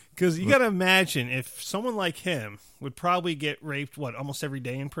 Because you got to imagine if someone like him would probably get raped, almost every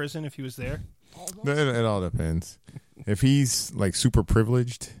day in prison if he was there? It all depends. If he's like super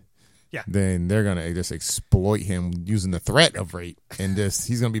privileged, Yeah. then they're gonna just exploit him using the threat of rape, and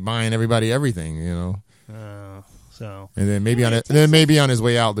he's gonna be buying everybody everything, you know. So And then maybe maybe on his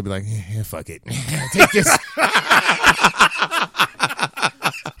way out they'll be like, yeah, fuck it, take this.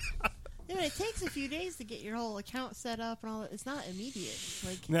 Yeah, but it takes a few days to get your whole account set up and all that. It's not immediate.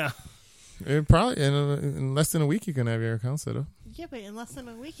 Like, no. It probably in less than a week you can have your account set up. yeah, but in less than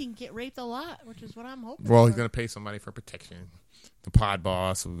a week you can get raped a lot, which is what I'm hoping. Well, he's for. gonna pay somebody for protection, the pod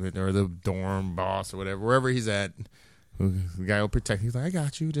boss or the dorm boss or whatever, wherever he's at. The guy will protect. He's like, I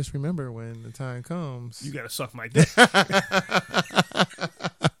got you. Just remember when the time comes. You got to suck my dick.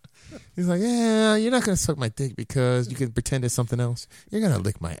 He's like, yeah, you're not gonna suck my dick because you can pretend it's something else. You're gonna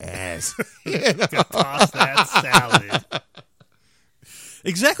lick my ass. Toss that salad.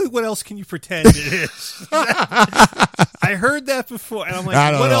 Exactly what else can you pretend it is? I heard that before, and I'm like,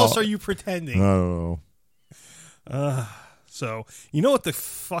 I don't what know. else are you pretending? Oh, So, you know what the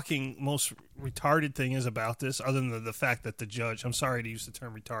fucking most retarded thing is about this, other than the fact that the judge, I'm sorry to use the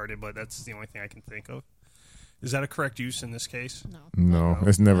term retarded, but that's the only thing I can think of. Is that a correct use in this case? no,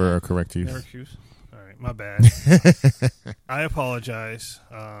 it's never a correct use. Never use? All right, my bad. I apologize.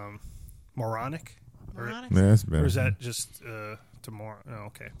 Moronic? Moronic? Yeah, that's better. Or is that just tomorrow? Oh,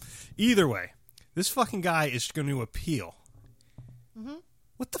 okay. Either way, this fucking guy is going to appeal. Mm-hmm.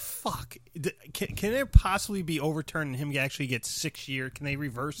 What the fuck? Can it possibly be overturned and him actually get 6 years? Can they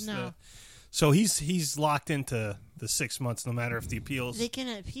reverse No. So he's locked into the 6 months no matter if the appeals. They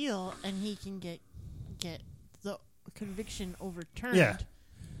can appeal and he can get the conviction overturned. Yeah.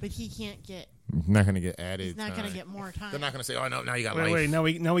 But he can't get. Not gonna get added. He's not going to get more time. They're not gonna say, oh no, now you got Wait, life.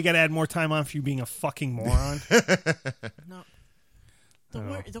 wait, now we got to add more time on for you being a fucking moron. No.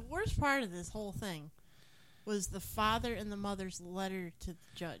 The worst part of this whole thing was the father and the mother's letter to the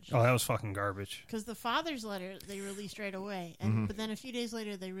judge. Oh, that was fucking garbage. Because the father's letter they released right away, but then a few days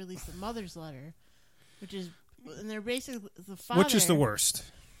later they released the mother's letter, and they're basically the father. Which is the worst?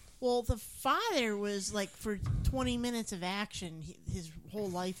 Well, the father was like, for 20 minutes of action, his whole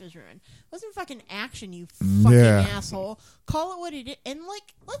life is ruined. It wasn't fucking action, you fucking asshole. Call it what it is. And,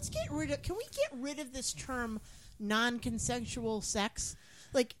 like, let's get rid of... Can we get rid of this term non-consensual sex?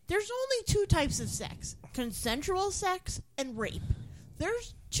 Like, there's only 2 types of sex. Consensual sex and rape.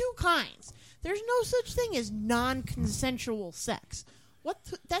 There's 2 kinds. There's no such thing as non-consensual sex.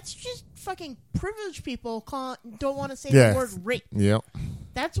 That's just fucking privileged people don't want to say the word rape. Yep.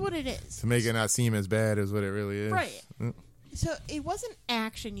 That's what it is. To make it not seem as bad as what it really is. Right. So it wasn't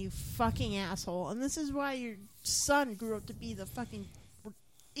action, you fucking asshole. And this is why your son grew up to be the fucking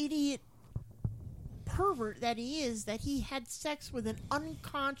idiot pervert that he is, that he had sex with an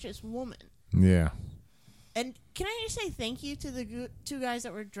unconscious woman. Yeah. And can I just say thank you to the 2 guys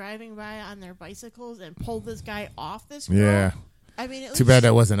that were driving by on their bicycles and pulled this guy off this girl? Yeah. I mean, Too bad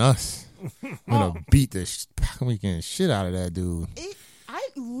that wasn't us. I'm gonna beat the weekend shit out of that dude. I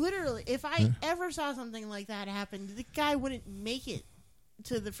literally, if I ever saw something like that happen, the guy wouldn't make it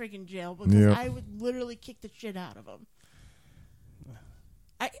to the freaking jail because I would literally kick the shit out of him.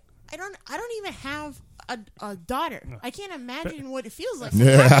 I don't even have a daughter. No. I can't imagine what it feels like to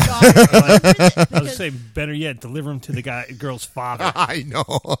have a daughter. I was say, better yet, deliver him to the girl's father. I know.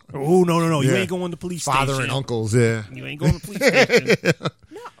 Oh no! You ain't going to police station. Father and uncles, yeah. You ain't going to police station.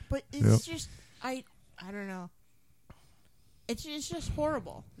 No, but it's just I don't know. It's just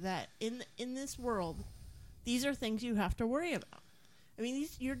horrible that in this world, these are things you have to worry about. I mean,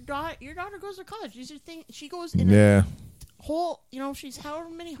 your daughter goes to college. These are things she goes in a whole. She's however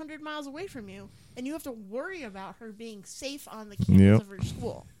many 100 miles away from you, and you have to worry about her being safe on the campus of her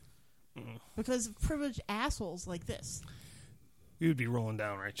school because of privileged assholes like this. We would be rolling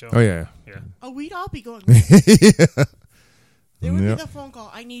down, right, Joe? Oh yeah. Oh, we'd all be going. There would Yep. be the phone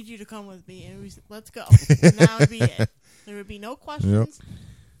call. I need you to come with me, and let's go. And that would be it. There would be no questions.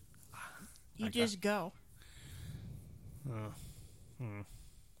 You just go.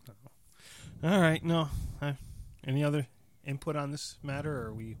 All right. No. Any other input on this matter, or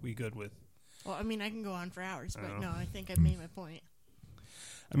are we good with? Well, I mean, I can go on for hours, but no, I think I made my point.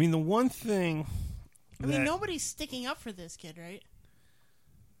 I mean, the one thing. I mean, nobody's sticking up for this kid, right?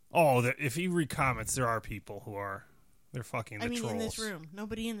 Oh, if you read comments, there are people who are. They're fucking the trolls. In this room.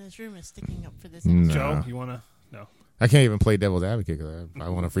 Nobody in this room is sticking up for this. No. Joe, you want to? No. I can't even play devil's advocate because I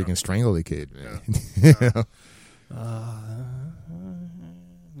want to freaking strangle the kid. Man.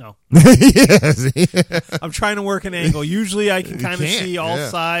 No. Yes. I'm trying to work an angle. Usually I can kind of can't, see all yeah.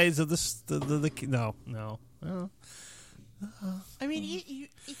 sides of this. No. I mean,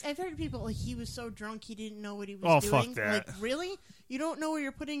 I've heard people like he was so drunk he didn't know what he was Oh, doing. fuck that. Like, really? You don't know where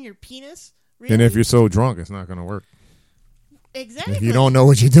you're putting your penis? Really? And if you're so drunk, it's not going to work. Exactly. If you don't know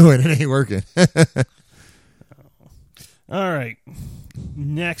what you're doing, it ain't working. All right.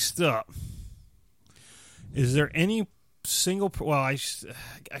 Next up, is there any single? Well, I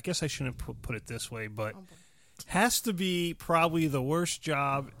guess I shouldn't put it this way, but has to be probably the worst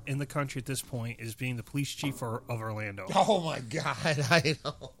job in the country at this point is being the police chief of Orlando. Oh my God, I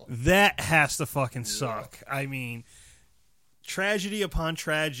know. That has to fucking suck. I mean, tragedy upon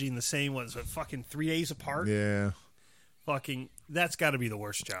tragedy in the same fucking 3 days apart. Yeah. Fucking, that's got to be the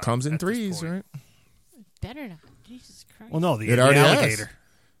worst job. Comes in at this threes, point. right? Better not. Jesus Christ. Well, no, the It already has. alligator.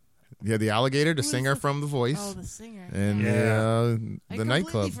 Yeah, the alligator, the Who is singer the- from The Voice, Oh, the singer. and I the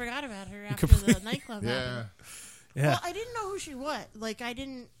nightclub. completely forgot about her after the nightclub. Yeah. happened. Yeah. Well, I didn't know who she was. I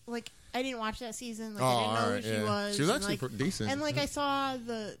didn't watch that season. Like, Oh, I didn't know alright, who she yeah. was. She was and, actually decent. And I saw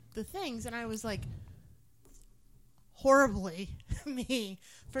the things, and I was like, horribly me.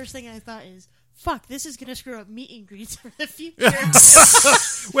 First thing I thought is, fuck, this is gonna screw up meet and greets for the future.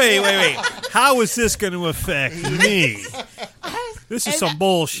 Wait. How is this going to affect me? This is And some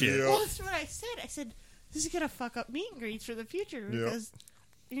bullshit. Well, that's what I said. I said, this is gonna fuck up meet and greets for the future because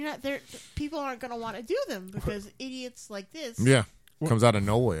you're not there. People aren't gonna want to do them because idiots like this. Yeah. Comes out of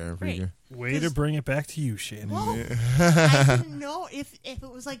nowhere. Right. Figure. Way to bring it back to you, Shannon. Well, I didn't know if it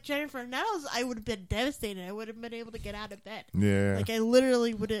was like Jennifer Nettles, I would have been devastated. I would have been able to get out of bed. Yeah. Like I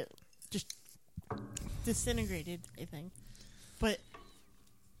literally would have just disintegrated, I think. But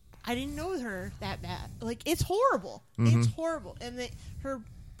I didn't know her that bad. Like it's horrible. Mm-hmm. It's horrible. And her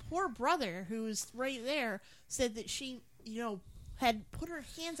poor brother, who was right there, said that she, had put her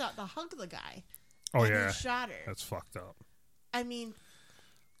hands out to hug the guy. Oh, and yeah. he shot her. That's fucked up. I mean,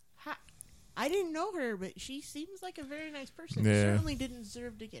 I didn't know her, but she seems like a very nice person. Yeah. She certainly didn't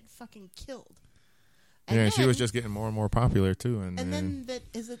deserve to get fucking killed. And she was just getting more and more popular too. And then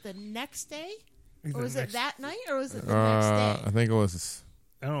is it the next day, or was The it next- that night, or was it the next day? I think it was.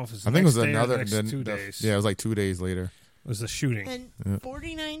 I don't know if it's. I think it was the next day or another. the next 2 days. Yeah, it was like 2 days later. It was the shooting. And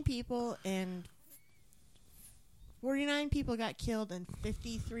 49 people got killed, and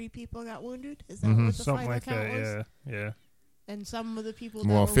 53 people got wounded. Is that what the Something final like count was? that. Yeah. And some of the people that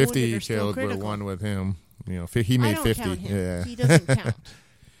Well, were wounded 50 are still killed, but critical. one with him. He I made don't 50. count him. Yeah. He doesn't count.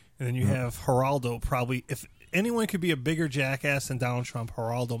 And then you have Geraldo. Probably, if anyone could be a bigger jackass than Donald Trump,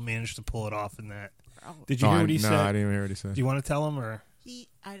 Geraldo managed to pull it off in that. Did you hear what he said? No, I didn't even hear what he said. Do you want to tell him or?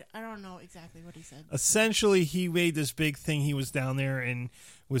 I don't know exactly what he said. Essentially, he made this big thing. He was down there and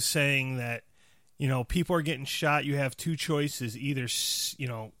was saying that, people are getting shot. You have two choices: either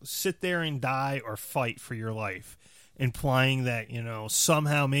sit there and die or fight for your life. Implying that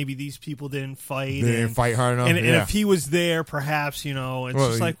somehow maybe these people didn't fight. They didn't fight hard enough. And yeah. if he was there, perhaps it's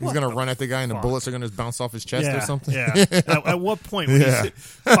just like he's what gonna the run at the guy and the fuck? bullets are gonna bounce off his chest or something. Yeah. At what point? When he's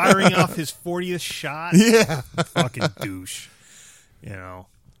firing off his 40th shot? Yeah. Fucking douche.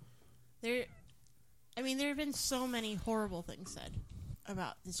 There have been so many horrible things said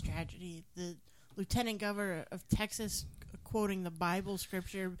about this tragedy. The lieutenant governor of Texas quoting the Bible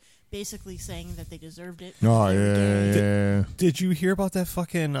scripture, basically saying that they deserved it. Oh They were gay. yeah. Did you hear about that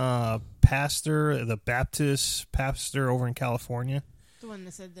fucking pastor, the Baptist pastor over in California? The one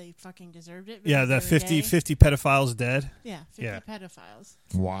that said they fucking deserved it. Yeah, because the they were 50 gay. pedophiles dead. Yeah, 50 Yeah. pedophiles.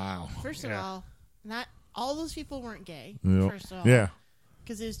 Wow. First of Yeah. all, not all those people weren't gay. Yep. First of all, Yeah.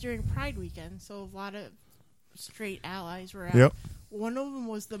 because it was during Pride weekend, so a lot of straight allies were out. Yep. One of them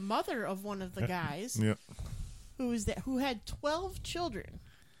was the mother of one of the guys. Yep. Who had 12 children.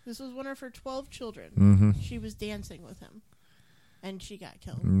 This was one of her 12 children. Mm-hmm. She was dancing with him, and she got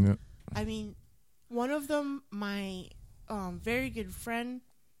killed. Yep. I mean, one of them, my very good friend,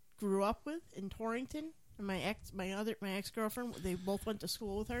 grew up with in Torrington, and my ex girlfriend. They both went to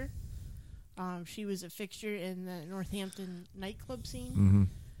school with her. She was a fixture in the Northampton nightclub scene. Mm-hmm.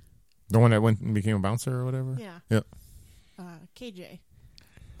 The one that went and became a bouncer or whatever? Yeah. Yep. KJ.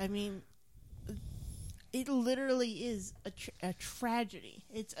 I mean, it literally is a tragedy.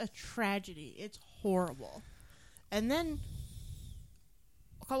 It's a tragedy. It's horrible. And then,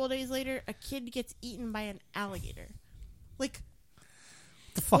 a couple of days later, a kid gets eaten by an alligator. Like,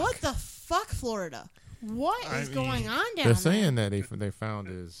 The fuck? what the fuck, Florida? What is going on down there? They're saying that they found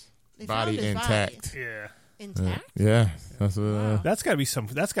his body intact. Yeah. Intact? Yeah, that's what. Wow. That's got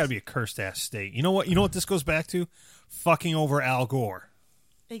to be a cursed ass state. You know what? You know what this goes back to? Fucking over Al Gore.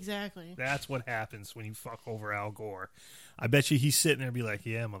 Exactly. That's what happens when you fuck over Al Gore. I bet you he's sitting there and be like,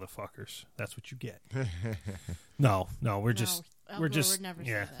 "Yeah, motherfuckers, that's what you get." No, we're just Al we're Gore just would never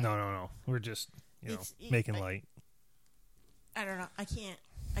say yeah, that. no. We're just making light. I don't know. I can't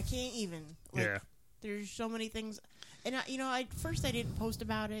even. Like, Yeah. There's so many things, and first I didn't post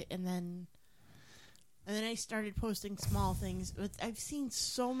about it, and then I started posting small things. But I've seen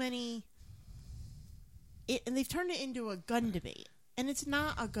so many, and they've turned it into a gun debate, and it's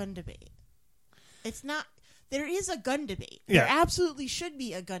not a gun debate. It's not. There is a gun debate. Yeah. There absolutely should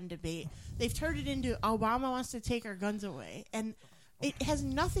be a gun debate. They've turned it into Obama wants to take our guns away, and it has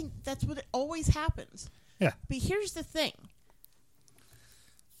nothing. That's what it always happens. Yeah. But here's the thing.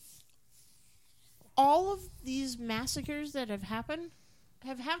 All of these massacres that have happened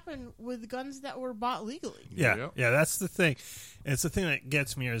with guns that were bought legally. Yeah, Yep. yeah, that's the thing. And it's the thing that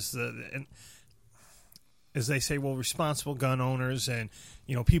gets me is as they say, well, responsible gun owners and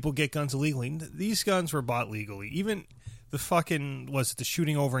people get guns illegally. These guns were bought legally. Even the the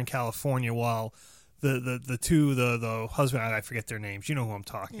shooting over in California while the husband, I forget their names. You know who I'm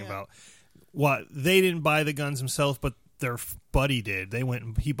talking about. What they didn't buy the guns themselves, but their buddy did. They went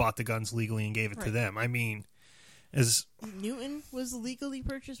and he bought the guns legally and gave it to them. I mean, Newton was legally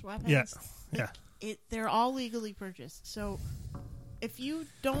purchased weapons. Yeah. They're all legally purchased. So if you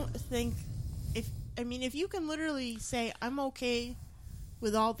don't think, if you can literally say, I'm okay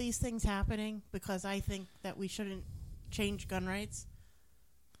with all these things happening because I think that we shouldn't change gun rights,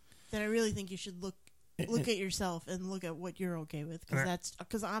 then I really think you should look at yourself and look at what you're okay with,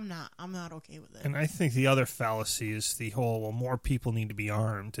 because I'm not okay with it. And I think the other fallacy is the whole, well, more people need to be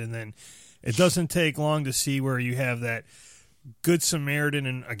armed, and then it doesn't take long to see where you have that Good Samaritan,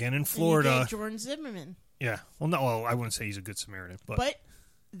 and again in Florida, and you get Jordan Zimmerman. Yeah, well, I wouldn't say he's a good Samaritan, but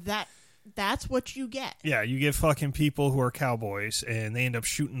that's what you get. Yeah, you get fucking people who are cowboys and they end up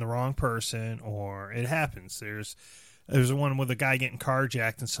shooting the wrong person, or it happens. There's one with a guy getting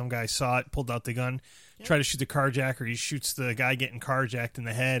carjacked, and some guy saw it, pulled out the gun, tried to shoot the carjacker. He shoots the guy getting carjacked in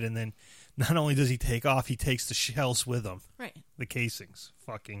the head, and then not only does he take off, he takes the shells with him. Right. The casings.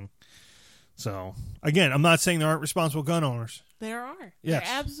 Fucking. So, again, I'm not saying there aren't responsible gun owners. There are. Yes.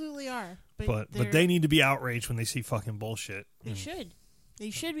 There absolutely are. But they need to be outraged when they see fucking bullshit. They should. They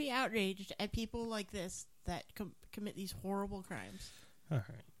should be outraged at people like this that commit these horrible crimes. All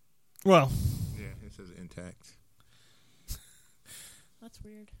right. Well. Yeah, it says intact. That's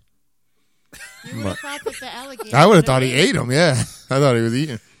weird. You would have thought that the alligator... I would have thought he ate him, yeah. I thought he was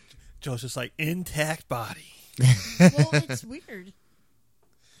eating. Joe's just like, intact body. Well, it's weird.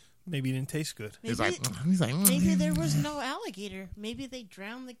 Maybe it didn't taste good. He's like, maybe there was no alligator. Maybe they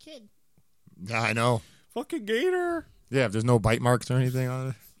drowned the kid. Yeah, I know. Fucking gator. Yeah, if there's no bite marks or anything on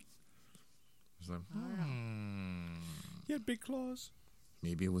it. It's like, He had big claws.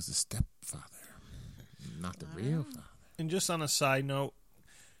 maybe it was the stepfather, not the real father. And just on a side note,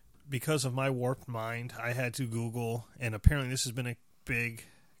 because of my warped mind, I had to Google, and apparently this has been a big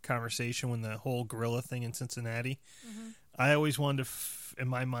conversation when the whole gorilla thing in Cincinnati. Mm-hmm. I always wanted to, in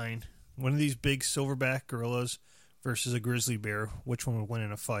my mind, one of these big silverback gorillas versus a grizzly bear, which one would win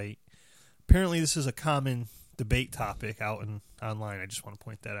in a fight. Apparently this is a common debate topic out online. I just want to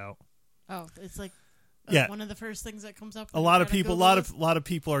point that out. Oh, it's like one of the first things that comes up. A lot of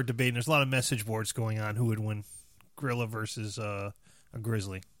people are debating. There's a lot of message boards going on who would win, gorilla versus a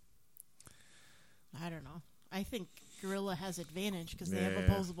grizzly. I don't know. I think gorilla has advantage because they have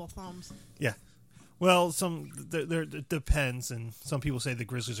opposable thumbs. Yeah. Well, it depends, and some people say the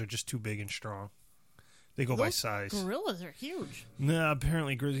grizzlies are just too big and strong. They go by size. Gorillas are huge. No,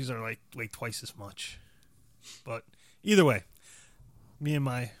 apparently grizzlies are like twice as much. But either way, me and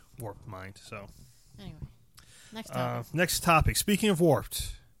my warped mind. So anyway, next topic. Next topic. Speaking of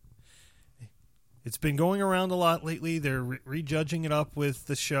warped, it's been going around a lot lately. They're rejudging it up with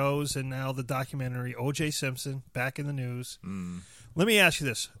the shows and now the documentary O.J. Simpson back in the news. Let me ask you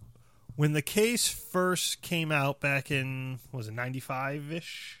this. When the case first came out back in, was it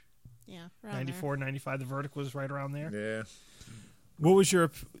 95-ish? Yeah, 94, 95, the verdict was right around there? Yeah. What was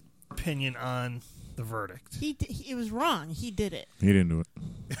your... opinion on the verdict? It was wrong. He did it. He didn't do it.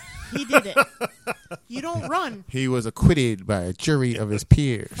 He did it. You don't run. He was acquitted by a jury of his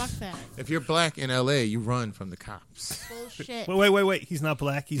peers. Fuck that. If you're black in L.A., you run from the cops. Bullshit. Wait. He's not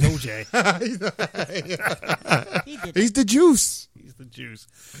black. He's OJ. He did it. He's the juice. He's the juice.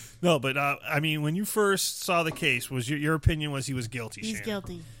 No, but I mean, when you first saw the case, was your opinion was he was guilty? He's Shannon?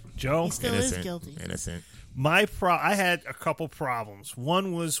 guilty. Joe? He still Innocent. is guilty. Innocent. I had a couple problems.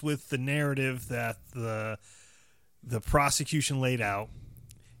 One was with the narrative that the prosecution laid out,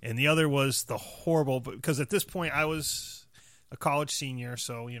 and the other was the horrible. Because at this point, I was a college senior,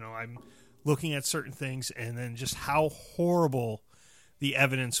 so I'm looking at certain things, and then just how horrible the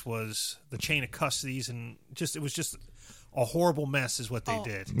evidence was, the chain of custodies, and it was just a horrible mess, is what they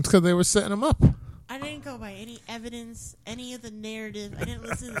did. It's because they were setting him up. I didn't go by any evidence, any of the narrative. I didn't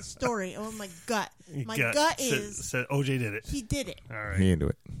listen to the story. Oh, my gut. My gut said OJ did it. he did it. All right. He didn't do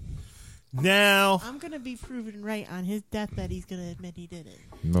it. Now, I'm going to be proven right on his deathbed. He's going to admit he did it.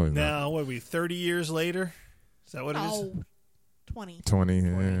 No, he's not. now, what are we, 30 years later? Is that what it is? Oh, 20. 20,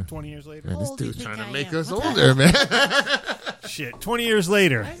 yeah. 20 years later? Man, this old do you dude's think trying to I make am? us What's older, man. Shit, 20 years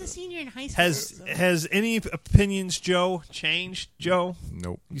later. I was a senior in high school. so- Has any opinions, Joe, changed? Joe,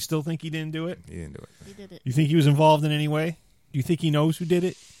 Nope, you still think he didn't do it? he didn't do it. He did it. You think he was involved in any way? Do you think he knows who did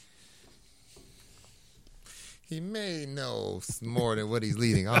it? He may know more than what he's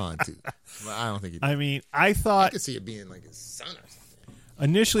leading on to. But I don't think he did. I mean, I I thought could see it being like his son or something.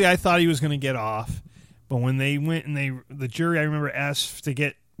 initially I thought he was going to get off, but when they went and the jury, I remember, asked to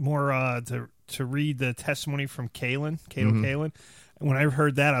get more to read the testimony from Cato Kalin. And when I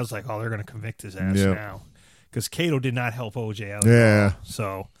heard that, I was like, oh, they're going to convict his ass Yep. now, because Cato did not help OJ out. Yeah.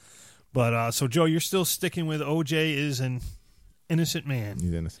 So, but so Joe, you're still sticking with OJ is an innocent man,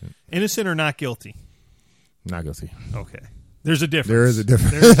 He's innocent. innocent or not guilty? Not guilty. Okay, there's a difference. There is a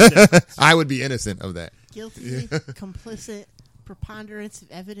difference. There's a difference. I would be innocent of that. Guilty, complicit, preponderance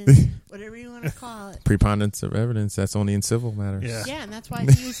of evidence, whatever you want to call it. Preponderance of evidence, that's only in civil matters. Yeah. Yeah, and that's why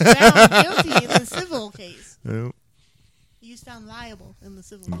he was found guilty in the civil case. Yep. He was found liable in the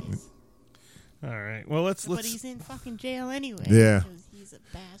civil case. All right. Well, let's But he's in fucking jail anyway. Yeah. Because he's a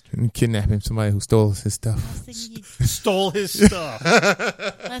bastard. And kidnapping somebody who stole his stuff. stole his stuff.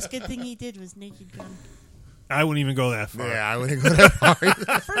 Last good thing he did was Naked Gun. I wouldn't even go that far. Yeah, I wouldn't go that far.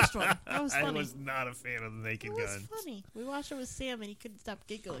 The first one. That was I funny. was not a fan of the Naked It was Gun. funny. We watched it with Sam and he couldn't stop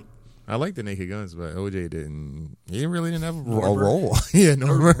giggling. I like the Naked Guns, but OJ didn't. He didn't have a role. Yeah, no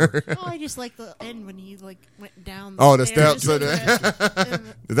murder. Oh, I just like the end when he like went down. Oh, the stairs steps.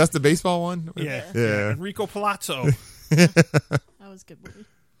 and That's the baseball one? Yeah. Yeah. Enrico Palazzo. that was a good movie.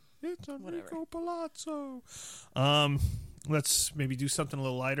 It's Enrico Whatever. Palazzo. Let's maybe do something a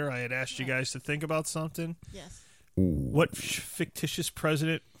little lighter. I had asked you guys to think about something. Yes. What fictitious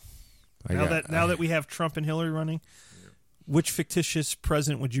president? Now that we have Trump and Hillary running, which fictitious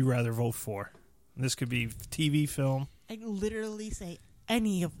president would you rather vote for? This could be TV, film, I literally say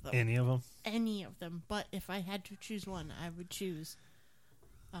any of them. any of them. Any of them. But if I had to choose one, I would choose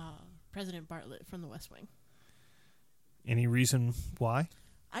President Bartlett from The West Wing. Any reason why?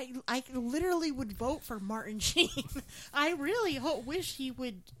 I literally would vote for Martin Sheen. I really wish he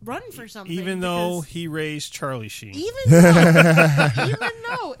would run for something. Even though because he raised Charlie Sheen. even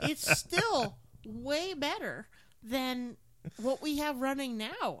though it's still way better than what we have running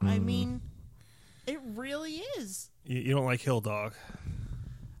now. I mean, it really is. You don't like Hill Dog.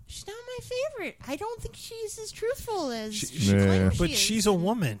 She's not my favorite. I don't think she's as truthful as she Yeah. claims But she is. she's a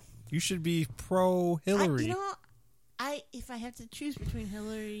woman. You should be pro Hillary. If I have to choose between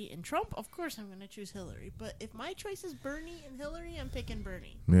Hillary and Trump, of course I'm going to choose Hillary. But if my choice is Bernie and Hillary, I'm picking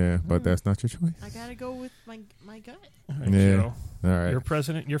Bernie. Yeah, but that's not your choice. I got to go with my gut. All right, Yeah. Joe. All right. Your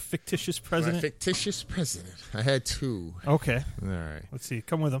president, your fictitious My president. fictitious president. I had two. Okay, All right. let's see.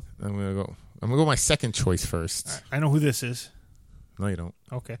 Come with him. I'm gonna go my second choice first. I know who this is. No, you don't.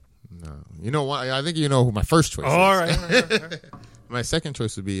 Okay. No. You know what? I think you know who my first choice is. All right. My second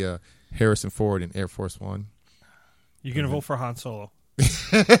choice would be Harrison Ford in Air Force One. You're gonna vote for Han Solo.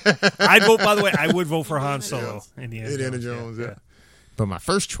 I'd vote. By the way, I would vote for Han Solo. Indiana Jones, yeah. But my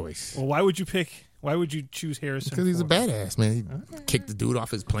first choice, Well, why would you pick? Why would you choose Harrison? because he's a Ford? badass, man. He kicked the dude off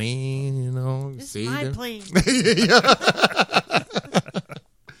his plane, you know, This is saved my him. plane.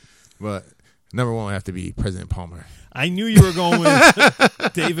 But number one would have to be President Palmer. I knew you were going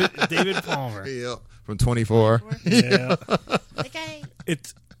with David Palmer. Yeah, from 24. Yeah. The guy.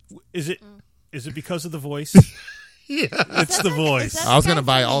 Is it because of the voice? Yeah, It's the voice. that I was the gonna guy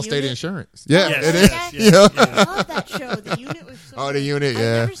buy from the Allstate unit? insurance. Yeah, Yes, it yes, is. yes, Yeah. I love that show. The Unit was so Oh, The good. Unit, I've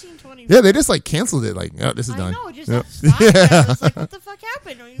yeah. never seen 24. Yeah, they just like canceled it. Like, oh, this is I done. know, it just Yep. stopped. I was like, what the fuck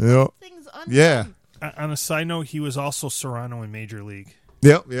happened? Yep. Things undone. Yeah. On a side note, he was also Serrano in Major League.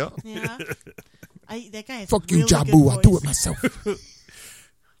 Yep. Yep. Yeah. That guy has Fuck really you, good Jabu. I do voice. it myself.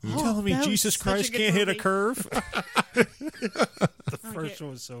 You telling me that was Jesus such a Christ good can't hit a movie. curve? The Okay. first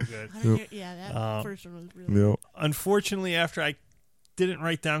one was so good. I didn't hear- Yeah, that first one was really Yep. Unfortunately, after I didn't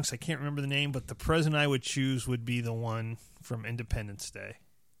write down because I can't remember the name, but the president I would choose would be the one from Independence Day.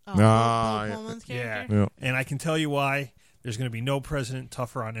 Oh, Ah, Bill yeah. Pullman's Yeah. character? Yep. And I can tell you why. There's going to be no president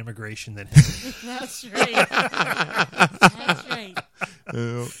tougher on immigration than him. That's right. That's right.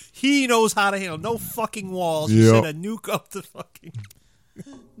 Yep. He knows how to handle no fucking walls. Yep. You send a nuke up the fucking...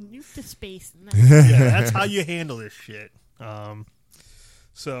 Nuke to space. And Yeah, that's how you handle this shit. Yeah.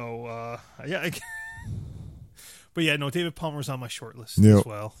 But yeah, no, David Palmer's on my short list Yep. as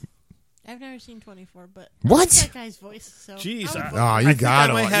well. I've never seen 24, but What? I like that guy's voice. So Jeez, I would vote Oh, for you I him. think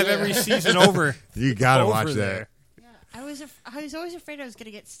gotta I might watch have that. every season over. You gotta over watch there. that. I was always afraid I was going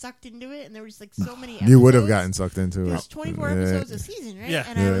to get sucked into it, and there was like so many episodes. You would have gotten sucked into There's it. 24 Yeah. episodes a season, right? Yeah.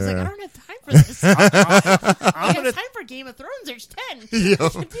 And I was like, Yeah. I don't have time for this. I I'm have gonna time for Game of Thrones. There's 10.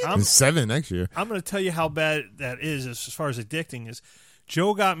 It's 7 next year. I'm going to tell you how bad that is as far as addicting is.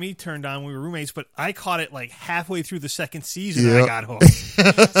 Joe got me turned on. We were roommates, but I caught it like halfway through the second season and I Yep. got hooked.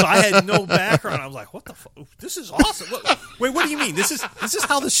 So I had no background. I was like, "What the fuck? This is awesome!" Wait, what do you mean? This is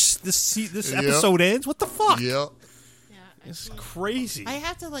how this episode ends? What the fuck? Yep. Yeah, It's crazy. I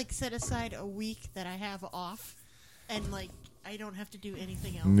have to like set aside a week that I have off, and like I don't have to do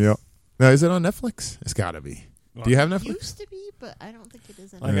anything else. Yep. Now, is it on Netflix? It's gotta be. Do you have It Netflix? used to be, but I don't think it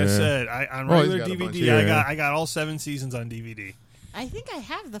is Like anymore. I Yeah. said, on Well, he's regular got a DVD, bunch, yeah. I got all 7 seasons on DVD. I think I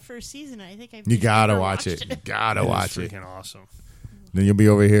have the first season. I think I've You just gotta never watch watched it. You gotta watch it. Freaking awesome. Then you'll be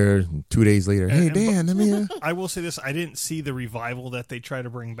over here 2 days later. Hey, And- Dan, let me. I will say this: I didn't see the revival that they try to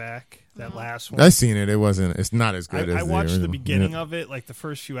bring back. That last one. I seen it. It wasn't. It's not as good as I watched the original. beginning of it, like the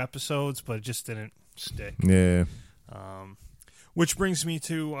first few episodes, but it just didn't stick. Yeah. Which brings me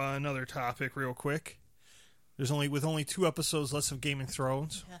to another topic, real quick. With only 2 episodes left of Game of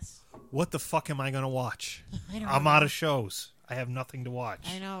Thrones. Yes. What the fuck am I going to watch? I don't I'm know. out of shows. I have nothing to watch.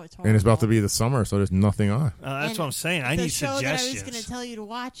 I know it's horrible. And it's about to be the summer, so there's nothing on. That's And what I'm saying. I the need show suggestions. that I was going to tell you to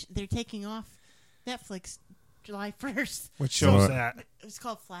watch, they're taking off Netflix July 1st. What show is What? that? It's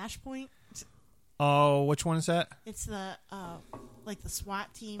called Flashpoint. Oh, which one is that? It's the like the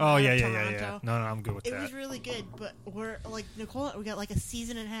SWAT team. Oh, out of yeah. Toronto. No, I'm good with It that. was really good, but we're like Nicole. We got like a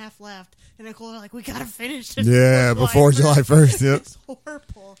season and a half left, and Nicole like we gotta finish this. Yeah, before July 1st. Yep. It's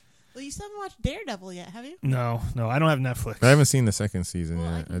horrible. Well, you still haven't watched Daredevil yet, have you? No, I don't have Netflix. I haven't seen the second season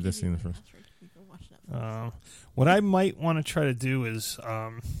Well, yet. can I just give you seen the my first. password. You can watch Netflix. What I might want to try to do is,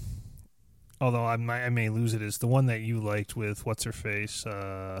 although I may lose it, is the one that you liked with what's her face,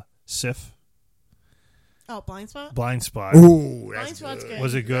 Sif, Oh, Blind Spot. Blind Spot. Ooh, Blind that's Spot's good. good.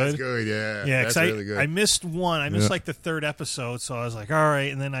 Was it good? That's good, yeah. Yeah, that's because really good. I missed one. I missed Yeah. like the 3rd episode, so I was like, all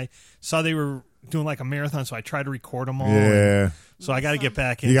right. And then I saw they were doing like a marathon, so I tried to record them all. yeah. So I got to get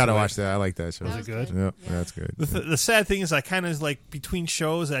back into You got to it. watch that. I like that show. Was That it was good? Yep, Yeah. that's good. The sad thing is I kind of like between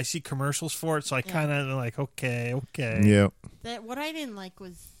shows I see commercials for it, so I kind of like, okay. Yep. That what I didn't like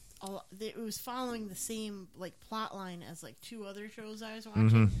was it was following the same like plot line as like 2 other shows I was watching.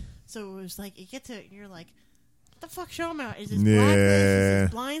 Mm-hmm. So it was like you get to you're like, what the fuck show am I? Is this Yeah. Blacklist? Is this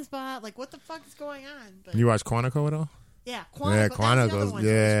Blind Spot? Like what the fuck is going on? But You watch Quantico at all? yeah, Quantico. Yeah, That's the other Quantico's- one.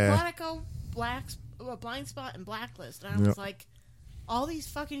 yeah. It was Quantico, Blind Spot, and Blacklist. And I was Yep. like, all these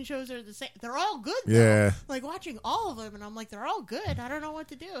fucking shows are the same. They're all good. Though. Yeah. Like watching all of them, and I'm like, they're all good. I don't know what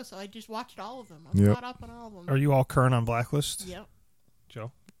to do, so I just watched all of them. I'm Yep. caught up on all of them. Are you all current on Blacklist, Yep.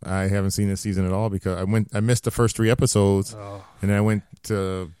 Joe? I haven't seen this season at all because I missed the first 3 episodes, Oh, and then I went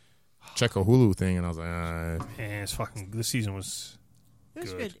to check a Hulu thing, and I was like, man, it's fucking. This season was. It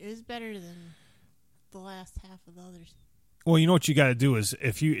was Good. good. It was better than the last half of the others. Well, you know what you got to do is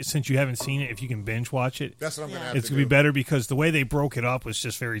since you haven't seen it, if you can binge watch it, that's what I'm gonna gonna have have it's gonna be better because the way they broke it up was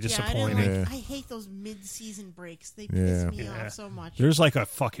just very Yeah, I disappointing. didn't like. Yeah. I hate those mid-season breaks. They Yeah. piss me Yeah. off so much. There's like a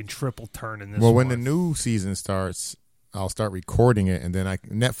fucking triple turn in this. Well, when the one. new season starts, I'll start recording it, and then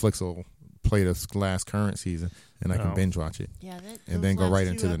Netflix will play the last current season, and I can Oh. binge watch it. Yeah, And then go right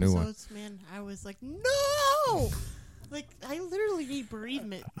into the new one. episodes, man, I was like, no. Like I literally need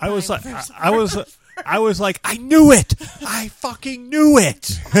bereavement. I was time like, for- I was like, I knew it. I fucking knew it.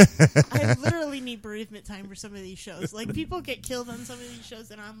 I literally need bereavement time for some of these shows. Like people get killed on some of these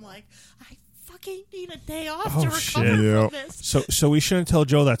shows, and I'm like, I fucking need a day off Oh, to recover shit. Yep. from this. So we shouldn't tell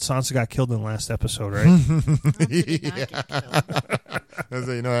Joe that Sansa got killed in the last episode, right? Sansa did not get killed. I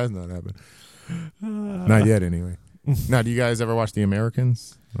say, no, that's not happening. Not yet, anyway. Now, do you guys ever watch The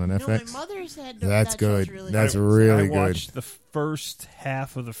Americans on No, my FX? mother said That's that good. show's really That's good. really I good. watched the first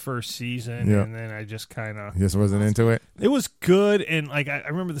half of the first season, Yeah. and then I just kind of. Just wasn't into it. It was good, and like I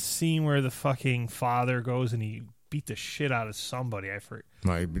remember the scene where the fucking father goes and he beat the shit out of somebody. I forget.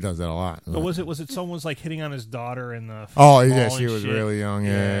 No, he does that a lot. But was it someone's like hitting on his daughter in the Oh, mall yeah, and she was shit? really young.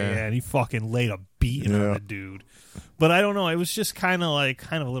 Yeah. and he fucking laid a beating on Yeah. the dude. But I don't know. It was just kind of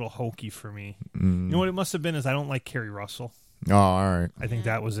a little hokey for me. You know what it must have been is I don't like Carrie Russell. Oh, all right. I think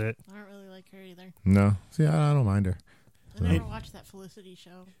that was it. I don't really like her either. No, see, I don't mind her. I never watched that Felicity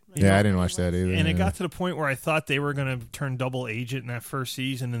show. Yeah, I didn't watch that either. And it yeah. got to the point where I thought they were going to turn double agent in that first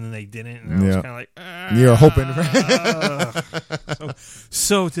season, and then they didn't. And I was Yeah. kind of like, You're hoping.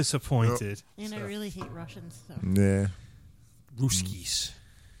 so disappointed. And I really hate Russians, so Yeah, Ruskies.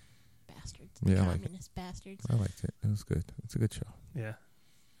 bastards. Yeah, I like it. Communist bastards. I liked it. It was good. It's a good show. Yeah.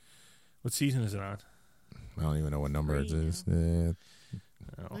 What season is it on? I don't even know what number it 3 is. Yeah.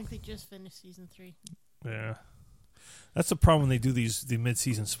 I think they just finished season 3. Yeah. That's the problem when they do the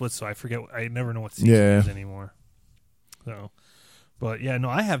mid-season splits, so I forget. I never know what season Yeah. it is anymore. So, but yeah, no,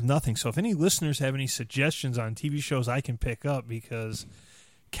 I have nothing. So if any listeners have any suggestions on TV shows I can pick up, because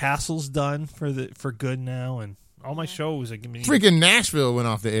Castle's done for good now, and all my shows. Freaking Nashville went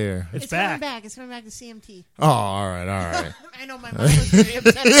off the air. It's coming back. back. It's coming back to CMT. Oh, all right, all right. I know my mom was very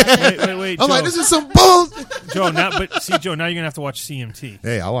upset about that. Wait, I'm Joe. like, this is some bullshit. Joe, Joe, now you're gonna have to watch CMT.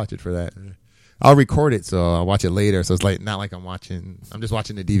 Hey, I'll watch it for that. I'll record it, so I'll watch it later. So it's like not like I'm just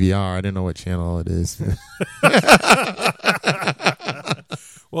watching the DVR. I didn't know what channel it is.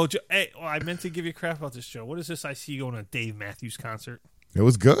 Well, Joe, I meant to give you crap about this, Joe. What is this I see you going to a Dave Matthews concert? It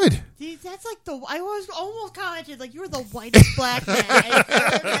was good. Dude, that's like I was almost commented like you were the whitest black man I've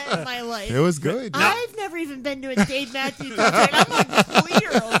ever met in my life. It was good. I've never even been to a Dave Matthews concert. I'm like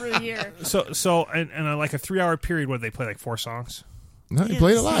clear over here. So, and like a 3-hour period where they play like 4 songs. No, he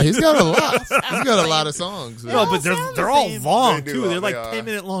played a lot. He's got a lot. He's got a lot of songs. They No, all but sound they're the all same. long They do, too. They're they like are.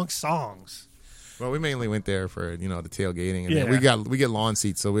 10-minute long songs. Well, we mainly went there for the tailgating, and Yeah. then we get lawn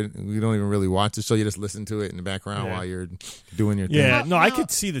seats, so we don't even really watch the show. You just listen to it in the background Yeah. while you're doing your thing. Yeah, no, I Now,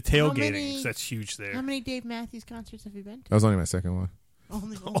 could see the how tailgating. many- 'Cause that's huge there. How many Dave Matthews concerts have you been to? That was only my second one.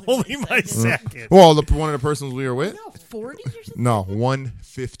 Only my second. Well, one of the persons we were with. No, 40 or something? No,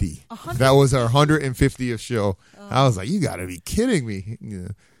 150. 100? That was our 150th show. I was like, you got to be kidding me. Yeah.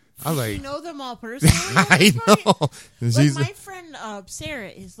 I was You like, know them all personally? I know. And Like she's my friend Sarah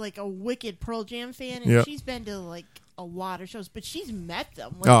is like a wicked Pearl Jam fan, and Yep. she's been to like a lot of shows, but she's met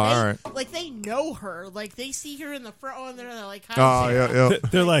them. Oh, all right. Like they know her. Like they see her in the front row, and they're like, oh "Hi, Sarah." yeah.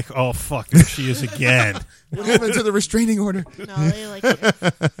 They're like, oh fuck, there she is again. What happened to the restraining order? No, they like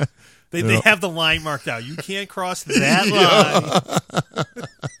her. They have the line marked out. You can't cross that line.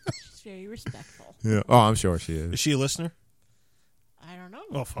 She's very respectful. Yeah. Oh, I'm sure she Is is. she a listener? I don't know.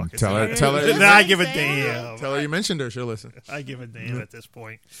 Oh fuck it. Tell her. Nah, I give a damn. Tell her you mentioned her. She'll listen. I give a damn at this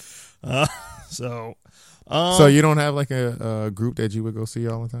point. So So you don't have like a group that you would go see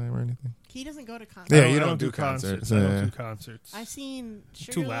all the time or anything? He doesn't go to concerts. Yeah, I you I don't do concerts. concerts. I don't Yeah. do concerts. I've seen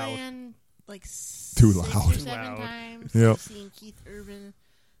Too loud. Sugarland like Too 6 loud. or Too 7 loud. times. Yep. I've seen Keith Urban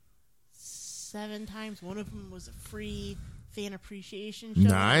 7 times. One of them was a free fan appreciation show. It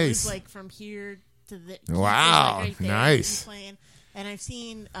Nice. was like from here to the Keith was, Wow, like, right there. nice. He was playing. And I've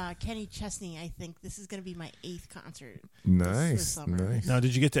seen Kenny Chesney. I think this is going to be my 8th concert. Nice. summer. Nice. Now,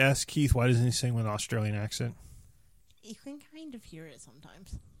 did you get to ask Keith why doesn't he sing with an Australian accent? You can kind of hear it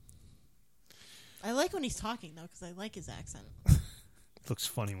sometimes. I like when he's talking though, because I like his accent. Looks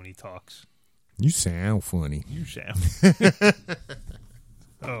funny when he talks. You sound funny. You shall.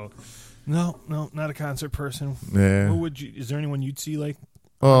 Oh, no, not a concert person. Yeah. Who would you? Is there anyone you'd see like?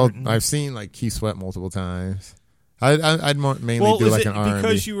 Well, I've seen like Keith Sweat multiple times. I'd mainly do is like it an R&B.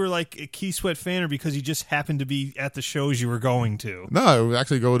 because you were like a Keith Sweat fan, or because he just happened to be at the shows you were going to? No, I would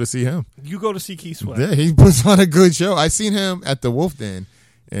actually go to see him. You go to see Keith Sweat. Yeah, he puts on a good show. I seen him at the Wolf Den,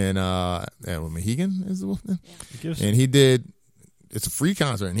 and Mohegan is the Wolf Den, Give us- and he did. It's a free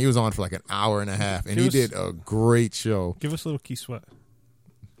concert, and he was on for like an hour and a half, and he did a great show. Give us a little Keith Sweat.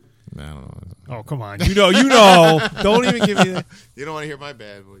 I don't know. Oh, come on. You know. Don't even give me that. You don't want to hear my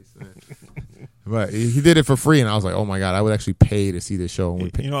bad voice. But he did it for free, and I was like, oh my God, I would actually pay to see this show. And we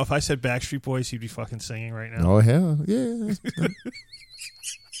pay. You know, if I said Backstreet Boys, he'd be fucking singing right now. Oh, hell. Yeah.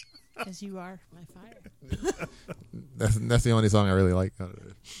 As you are my fire. That's the only song I really like.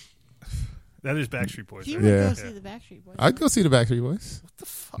 That is Backstreet Boys. He Right? would Yeah. go see the Backstreet Boys. I'd go see the Backstreet Boys. What the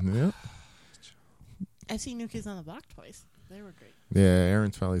fuck? Yeah. I've seen New Kids on the Block twice. They were great. Yeah,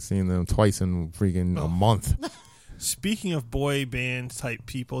 Aaron's probably seen them twice in freaking a month. Speaking of boy band type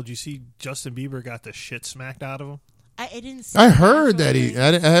people, did you see Justin Bieber got the shit smacked out of him? I didn't. See I the heard that actual he.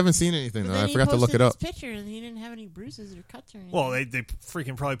 thing. I haven't seen anything But though. then I he forgot to look posted it up. his picture, and he didn't have any bruises or cuts or anything. Well, they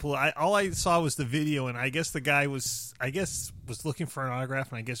freaking probably pulled. All I saw was the video, and I guess the guy was looking for an autograph,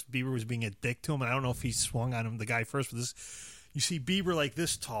 and I guess Bieber was being a dick to him. And I don't know if he swung on him, the guy first, but this. You see Bieber like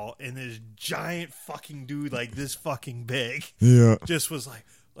this tall, and this giant fucking dude like this fucking big. Yeah. Just was like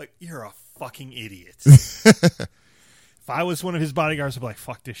you're a fucking idiot. If I was one of his bodyguards, I'd be like,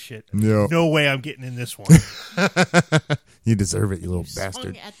 fuck this shit. Yeah. No way I'm getting in this one. You deserve it, you little Swung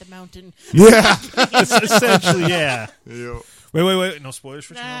bastard. at the mountain. Yeah. Essentially, yeah. Yeah. Wait. No spoilers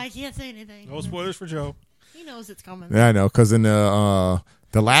for Joe. Nah, I can't say anything. No spoilers for Joe. He knows it's coming. Yeah, I know. Because in the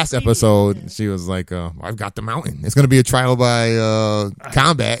last episode, she was like, "I've got the mountain. It's going to be a trial by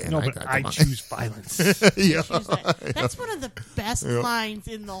combat." And No, I but got the I mountain. choose violence. Yeah. Choose that. That's one of the best lines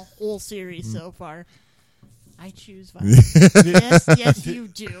in the whole series so far. I choose violence. yes, you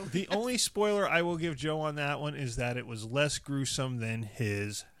do. The only spoiler I will give Joe on that one is that it was less gruesome than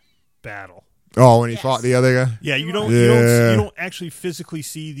his battle. Oh, when he Yes. fought the other guy. Yeah, you don't Yeah. you don't actually physically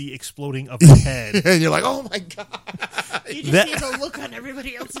see the exploding of the head. And you're like, "Oh my god!" You just That- see the look on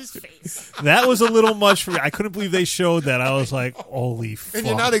everybody else's face. That was a little much for me. I couldn't believe they showed that. I was like, holy fuck. And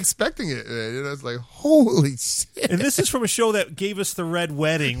you're not expecting it. Man. You know, it's like, holy shit. And this is from a show that gave us the Red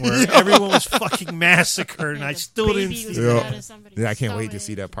Wedding, where everyone was fucking massacred, and I The still baby didn't. was See Yeah. cut out of somebody's Yeah, I can't wait to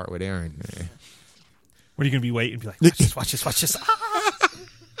see stomach. that part with Aaron. What are you gonna be waiting? Be like, watch this, watch this, watch this.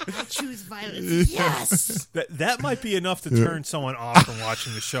 I choose violence. Yes. That might be enough to turn someone off from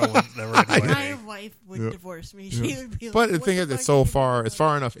watching the show. The Red My Wedding. wife would divorce me. She would be like, But the "What thing is, fuck it's so are you far, doing?" it's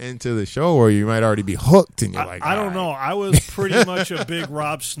far enough into the show where you might already be hooked, and you're like, I don't "All know. right." I was pretty much a big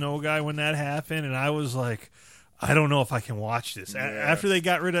Rob Snow guy when that happened, and I was like, I don't know if I can watch this. After they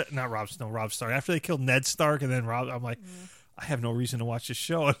got rid of Rob Stark. After they killed Ned Stark and then Rob, I'm like, I have no reason to watch this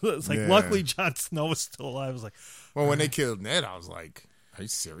show. It's like, Yeah. luckily Jon Snow was still alive. I was like, Well, when they killed Ned, I was like, "Are you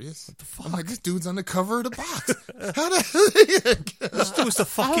serious?" What the fuck? I'm like, "This dude's on the cover of the box. How the this dude was the I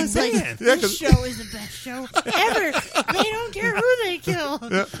fucking was man. like, this show is the best show ever. They don't care who they kill.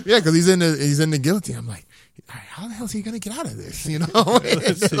 Yeah, because he's in the guillotine. I'm like, "All right, how the hell is he gonna get out of this?" You know? And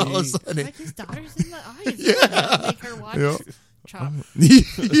then all of a sudden, Like his daughter's in the eyes. Make her watch. Yeah. Chop. Yeah.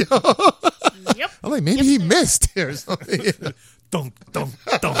 Yep. I'm like, maybe he missed or something. Dunk, dunk,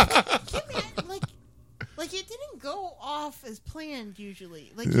 dunk. Like it didn't go off as planned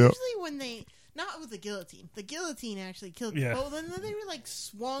usually. Like Yep. usually when they not with the guillotine actually killed Yeah. people. Then they were like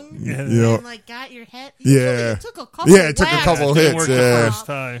swung Yeah. and like got your head. Usually Yeah. it took a couple. Yeah, it took a whacks. couple Didn't hits. work the Yeah. first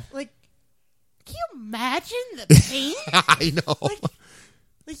time. Like, can you imagine the pain? I know. Like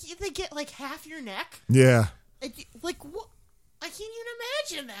they get like half your neck. Yeah. Like what? I can't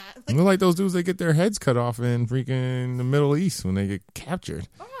even imagine that. They're like those dudes that get their heads cut off in freaking the Middle East when they get captured.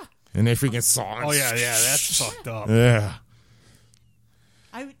 And they freaking saw it. Oh yeah, that's fucked up. Yeah.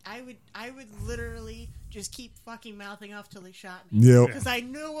 I would literally just keep fucking mouthing off till they shot me. Yep. Because I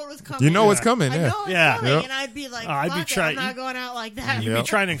knew what was coming. You know what's coming, I yeah. know it's Yeah. coming, Yep. and I'd be like, I'd be "Fuck it, trying- I'm not going out like that." You'd Yep. be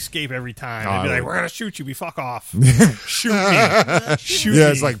trying to escape every time. Oh, They'd be I like, would. "We're gonna shoot you. Be fuck off. Shoot me. Shoot Yeah,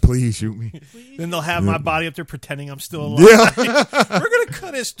 me." it's like, please shoot me. Then they'll have my body up there pretending I'm still alive. Yeah. We're gonna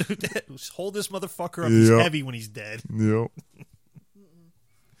cut his hold this motherfucker up. He's Yep. heavy when he's dead. Yep.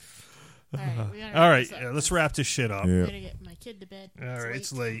 All right, we gotta All wrap right, this up. yeah, let's wrap this shit up. I'm Yeah. gonna get my kid to bed. All right,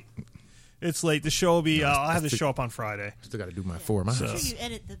 it's late. late. It's late. The show will be. I'll have the show up on Friday. Still got to do my 4 miles. Make sure you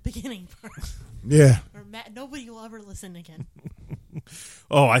edit the beginning part, Yeah. or nobody will ever listen again.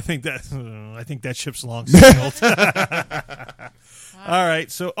 Oh, I think that ship's long sailed. All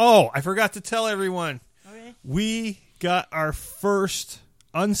right. So, I forgot to tell everyone. Okay. We got our first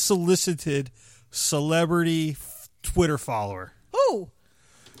unsolicited celebrity Twitter follower. Oh,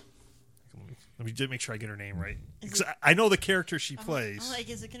 Let me just make sure I get her name right. 'Cause I know the character she plays. I'm like,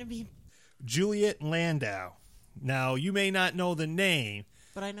 is it gonna be? Juliet Landau. Now, you may not know the name.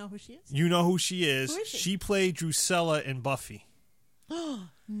 But I know who she is. You know who she is. Who is she? She played Drusilla in Buffy.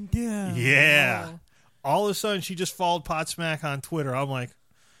 Yeah. Yeah. All of a sudden, she just followed Podsmack on Twitter. I'm like,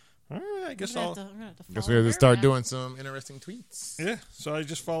 all right, I guess I'll. Guess we have to start doing some interesting tweets. Yeah, so I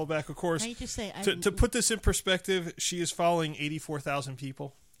just follow back. Of course, Can you just say to put this in perspective, she is following 84,000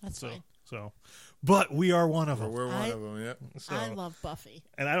 people. That's fine. So, but we are one of them. We're one I- of them, yep. So, I love Buffy.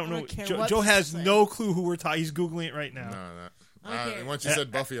 and I don't I know. don't care Joe, what Joe has people say. no clue who we're talking. He's googling it right now. No. Okay. Once you said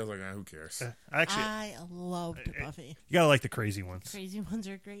Buffy, I was like, who cares? Actually, I loved Buffy. you gotta like the crazy ones. Crazy ones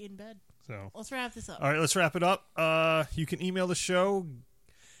are great in bed. So, Let's wrap this up. all right, let's wrap it up. You can email the show.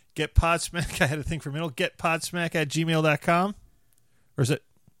 Get Podsmack. I had a thing for middle. Getpodsmack@gmail.com. Or is it?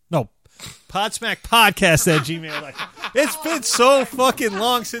 No. Podsmackpodcast@gmail.com. It's been so fucking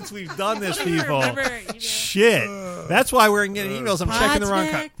long since we've done this, people. Shit. That's why we're getting emails. I'm checking the wrong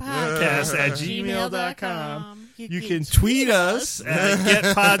podcast@gmail.com. You can tweet us at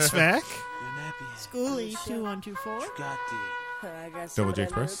GetPodsmack. Schoolie 2124. Double J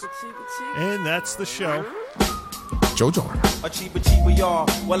Express. And that's the show. Jojo. A cheaper, y'all.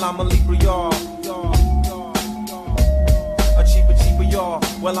 Well, I'm a Libra, y'all. A cheaper, y'all.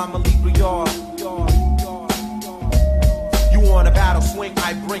 Well, I'm a Libra, y'all. You want a battle swing,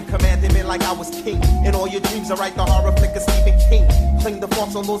 I bring. Commanding me like I was king. In all your dreams, I write the horror flick of Stephen King. Cling the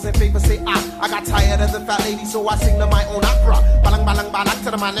forks on those in favor, say I got tired of the fat lady, so I sing to my own opera. Balang balang balang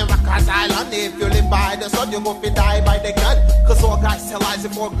to the man in Rikers Island. If you live by the sun, you're gonna die by the gun. Cause all guys tell lies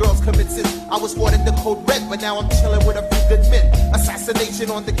and more girls commit sins. I was ordered the code red, but now I'm chilling with a few good men.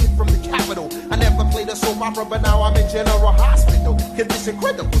 Assassination on the kid from the capital. I never played a soap opera, but now I'm in General Hospital. Condition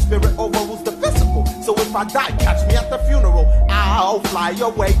critical, spirit overrules the physical. So if I die, catch me at the funeral. I'll fly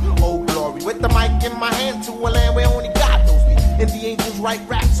away, oh glory. With the mic in my hand to a land where only God knows me. And the angels write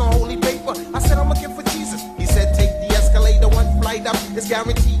raps on holy paper. I said I'm looking for Jesus. He said take the escalator one flight up. It's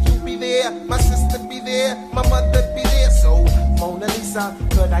guaranteed you'll be there. My sister be there. My mother be there. So Mona Lisa,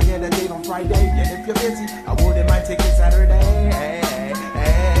 could I get a date on Friday? And if you're busy, I wouldn't mind taking Saturday. Hey,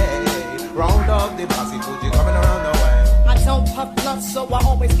 round up the posse, would you coming around the way? I don't puff blunts, so I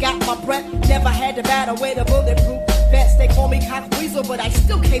always got my breath. Never had to battle with a bulletproof vest. They call me Cock Weasel, but I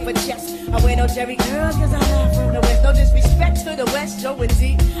still cave a chest. I wear no Jerry Curls, cause I'm not from the West. No disrespect to the West, Joe and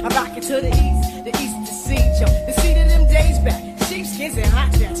D. I rock it to the East to see, Joe. The seat of them days back. Sheepskins and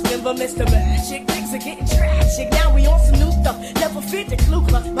hot jacks. Remember Mr. Magic? Things are getting tragic. Now we on some new stuff. Never fit the Ku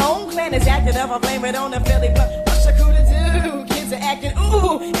Klux. My own clan is acting up. I blame it on the Philly blood. What's a crew to do? Kids are acting,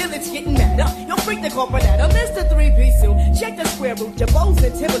 ooh, ill, it's getting mad up. Yo, freak the corporate at Mr. 3-piece suit. Check the square root. Your bows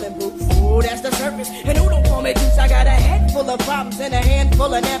and Timberland boots. Ooh, that's the surface. And who don't call me juice? I got a head full of problems and a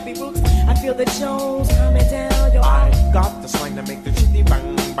handful of nappy roots. I feel the Jones coming down. Yo, I got the slang to make the chitty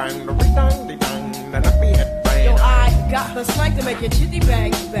bang bang, the ring the dang, the nappy head bang. Yo, I got the slang to make your chitty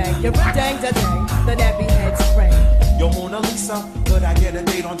bang bang. Your dang da dang, the nappy head spray. Yo, Mona Lisa, could I get a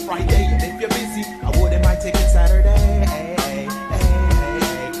date on Friday? And if you're busy, I wouldn't mind taking Saturday. Hey,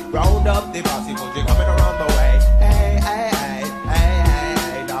 round up the posse, would you coming around the way? Hey,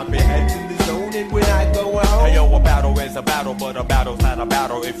 now be heads in the zone, and when I go out. Hey yo, a battle is a battle, but a battle's not a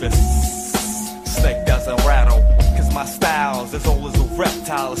battle if it's snake doesn't rattle. Cause my style's as old as a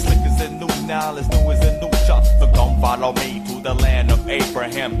reptile, as slick as a new Nile, as new as a new shot. So come follow me to the land of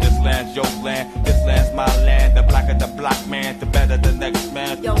Abraham. This land's your land, this land's my land. The blacker the black man, the better the next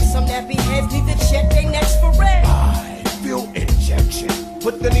man. Yo, some nappy heads need to check their necks for red. I feel injection.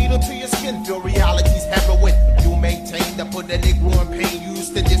 Put the needle to your skin, feel reality's heroin. You maintain to put the Negro in pain. You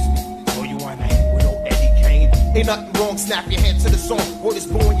used to diss me, so you wanna hang with old Eddie Kane. Ain't nothing wrong, snap your hand to the song. Word is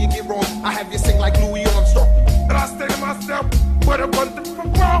born, you get wrong. I have you sing like Louis Armstrong. And I say to myself, what a wonderful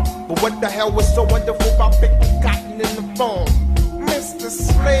world. But what the hell was so wonderful about picking cotton in the phone? Mr.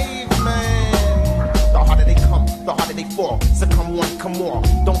 Slave Man. The harder they come, the harder they fall. So come one, come more.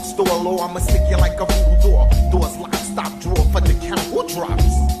 Don't store low, I'ma stick you like a voodoo door. Doors locked, stop, drawer for the count. Who drops?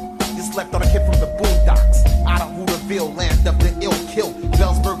 You slept on a kid from the boondocks. Out of Hooterville, land of the ill kill.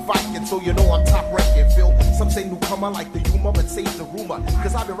 Bellsburg Viking, so you know I'm top ranking, Phil. Some say newcomer like the humor, but save the rumor.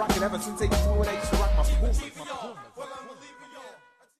 Cause I've been rocking ever since 82 and I used to rock my